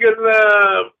if we can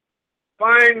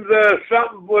find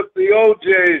something with the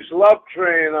OJ's, Love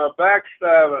Train, or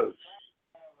Backstabbers.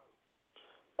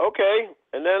 Okay,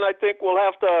 and then I think we'll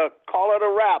have to call it a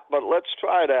wrap, but let's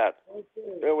try that.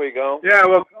 Okay. There we go. Yeah,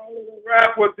 we'll call it a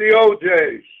wrap with the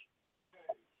OJ's.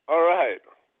 All right.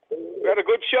 We had a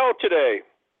good show today.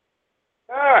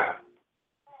 Ah.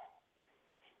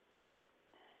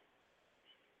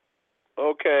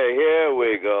 Okay, here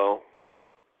we go.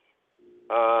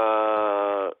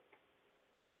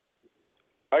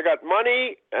 I got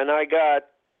money, and I got,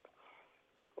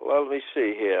 well, let me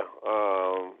see here.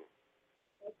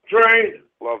 Train.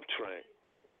 Love Train.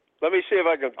 Let me see if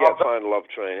I can find Love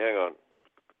Train. Hang on.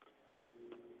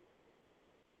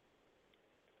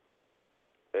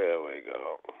 There we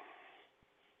go.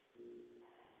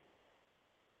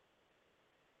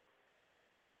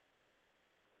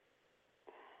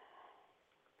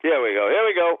 Here we go. Here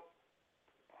we go.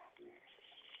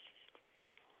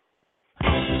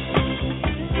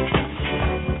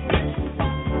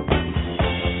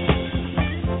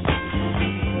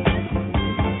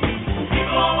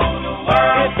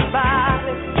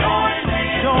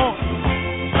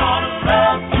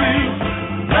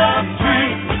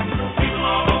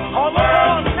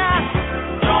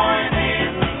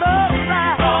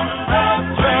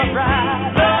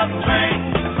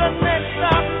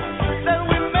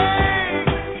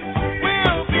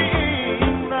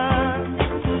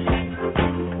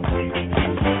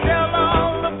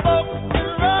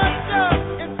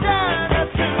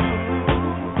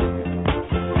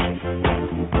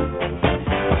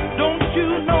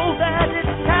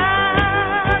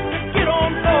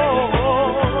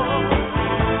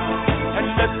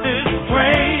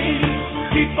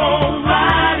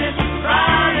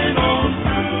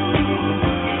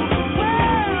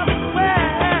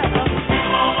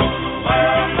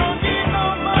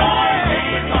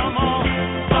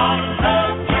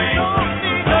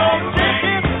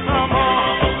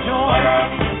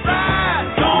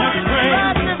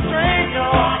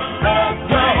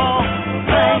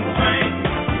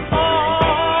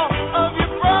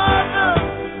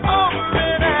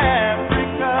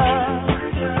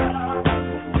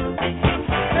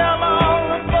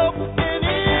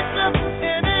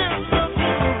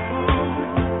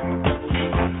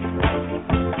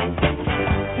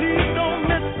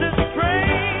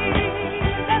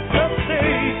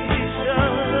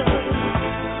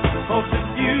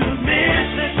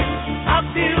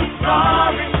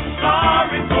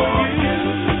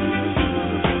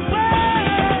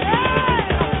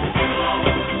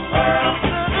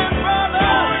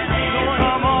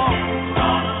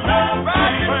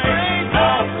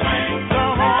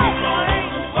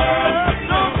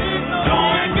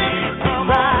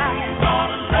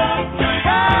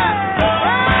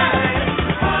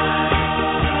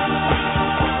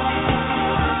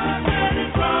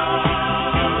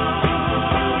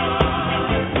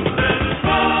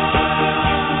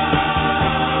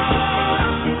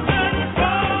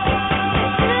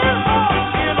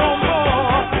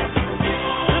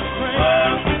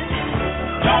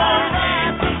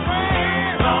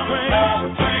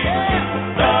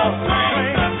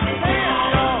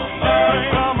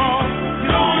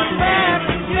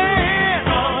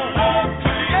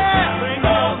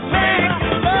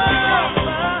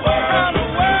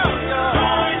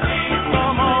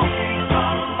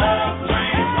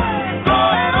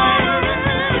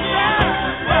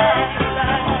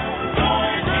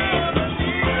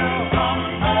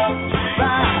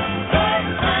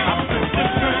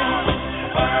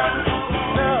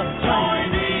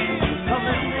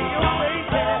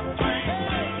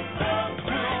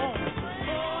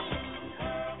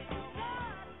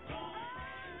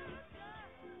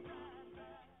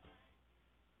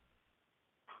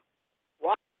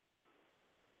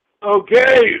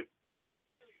 Okay.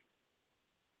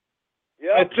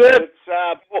 Yep. That's it.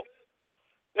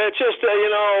 It's just,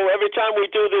 every time we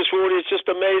do this, Rudy, it's just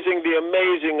amazing the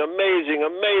amazing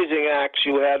acts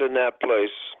you had in that place.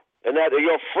 And that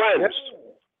your friends.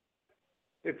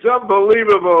 Yeah. It's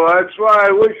unbelievable. That's why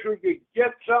I wish we could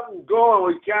get something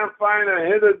going. We can't find a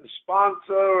hidden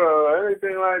sponsor or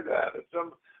anything like that.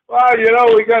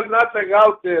 Well, we got nothing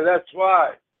out there. That's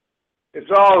why.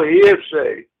 It's all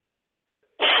hearsay.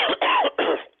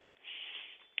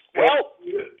 Well,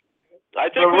 I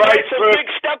think we made some big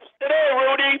steps today,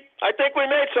 Rudy. I think we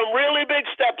made some really big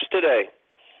steps today.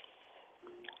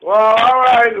 Well, all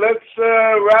right. Let's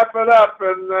wrap it up,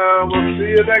 and we'll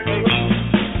see you next week.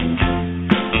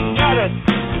 Got it.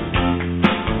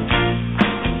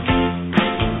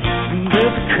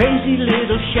 There's a crazy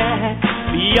little shack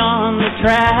beyond the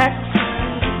tracks.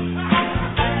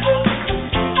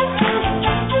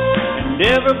 And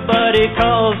everybody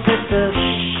calls it the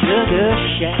Sugar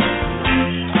Shack.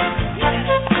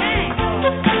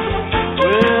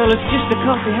 Well, it's just a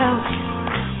coffee house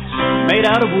made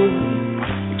out of wood.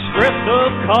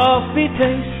 Espresso coffee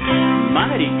tastes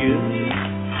mighty good.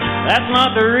 That's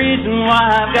not the reason why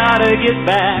I've got to get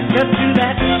back up to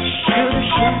that Sugar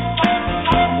Shack.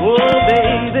 Oh,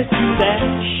 baby, to that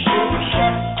Sugar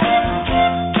Shack.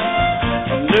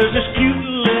 And there's this cute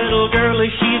little girlie,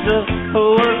 she's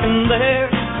working there.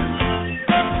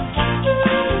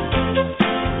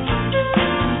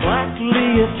 Black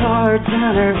leotards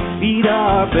and her feet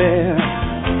are bare.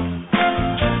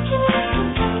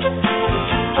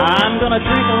 I'm gonna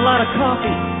drink a lot of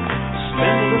coffee,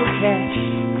 spend a little cash,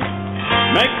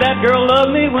 make that girl love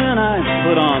me when I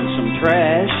put on some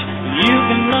trash. You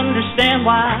can understand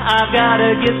why I've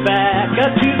gotta get back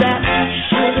up to that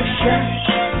Sugar Shack.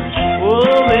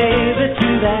 Oh, baby, to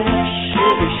that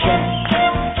Sugar Shack.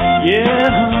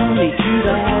 Yeah, honey, to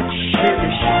that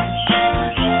Sugar Shack.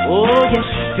 Oh, yes,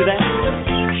 to that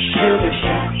Sugar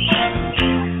Shack.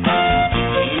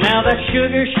 Now that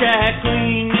Sugar Shack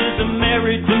queen is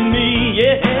married to me,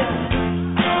 yeah.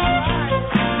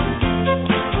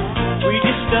 We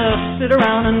just sit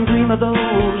around and dream of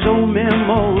those old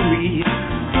memories.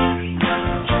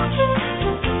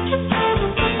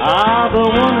 But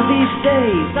one of these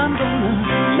days I'm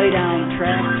gonna lay down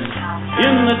tracks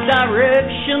in the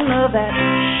direction of that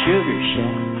Sugar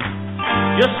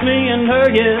Shack. Just me and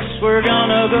her, yes, we're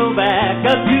gonna go back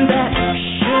up to that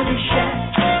Sugar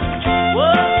Shack.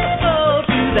 Whoa,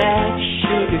 to that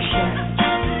Sugar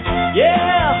Shack.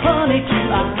 Yeah, honey, to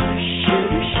our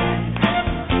Sugar Shack.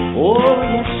 Oh,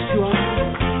 yes, to our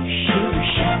Sugar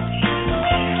Shack.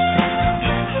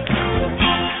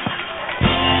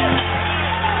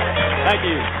 Thank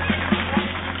you.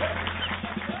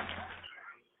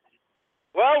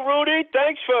 Well, Rudy,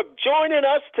 thanks for joining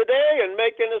us today and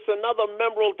making this another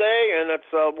memorable day, and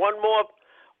it's one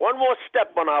more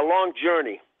step on our long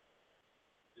journey.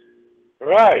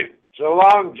 Right. It's a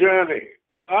long journey.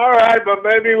 All right, but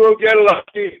maybe we'll get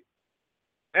lucky.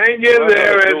 Hang in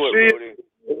there and see. Rudy.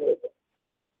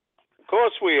 Of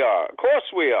course we are. Of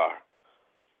course we are.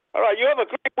 All right, you have a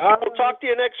great week. We'll talk to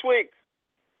you next week.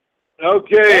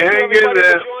 Okay, hang in there.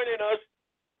 For joining us.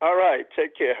 All right,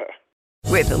 take care.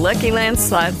 With the Lucky Land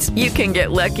Slots, you can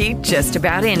get lucky just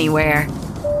about anywhere.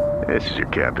 This is your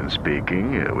captain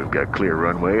speaking. We've got clear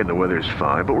runway and the weather's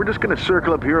fine, but we're just going to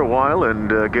circle up here a while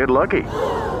and get lucky.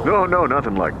 No,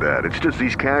 nothing like that. It's just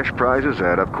these cash prizes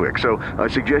add up quick. So I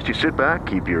suggest you sit back,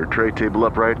 keep your tray table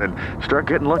upright, and start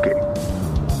getting lucky.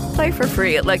 Play for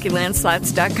free at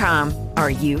LuckyLandSlots.com.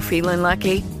 Are you feeling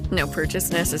lucky? No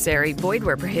purchase necessary. Void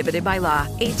where prohibited by law.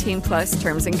 18 plus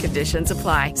terms and conditions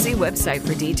apply. See website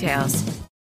for details.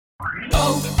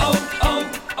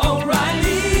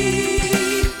 O'Reilly.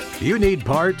 You need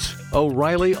parts?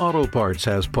 O'Reilly Auto Parts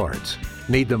has parts.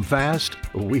 Need them fast?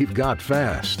 We've got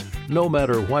fast. No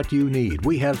matter what you need,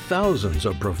 we have thousands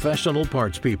of professional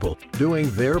parts people doing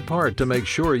their part to make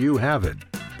sure you have it.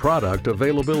 Product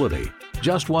availability.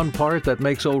 Just one part that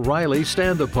makes O'Reilly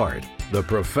stand apart. The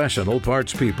professional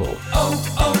parts people.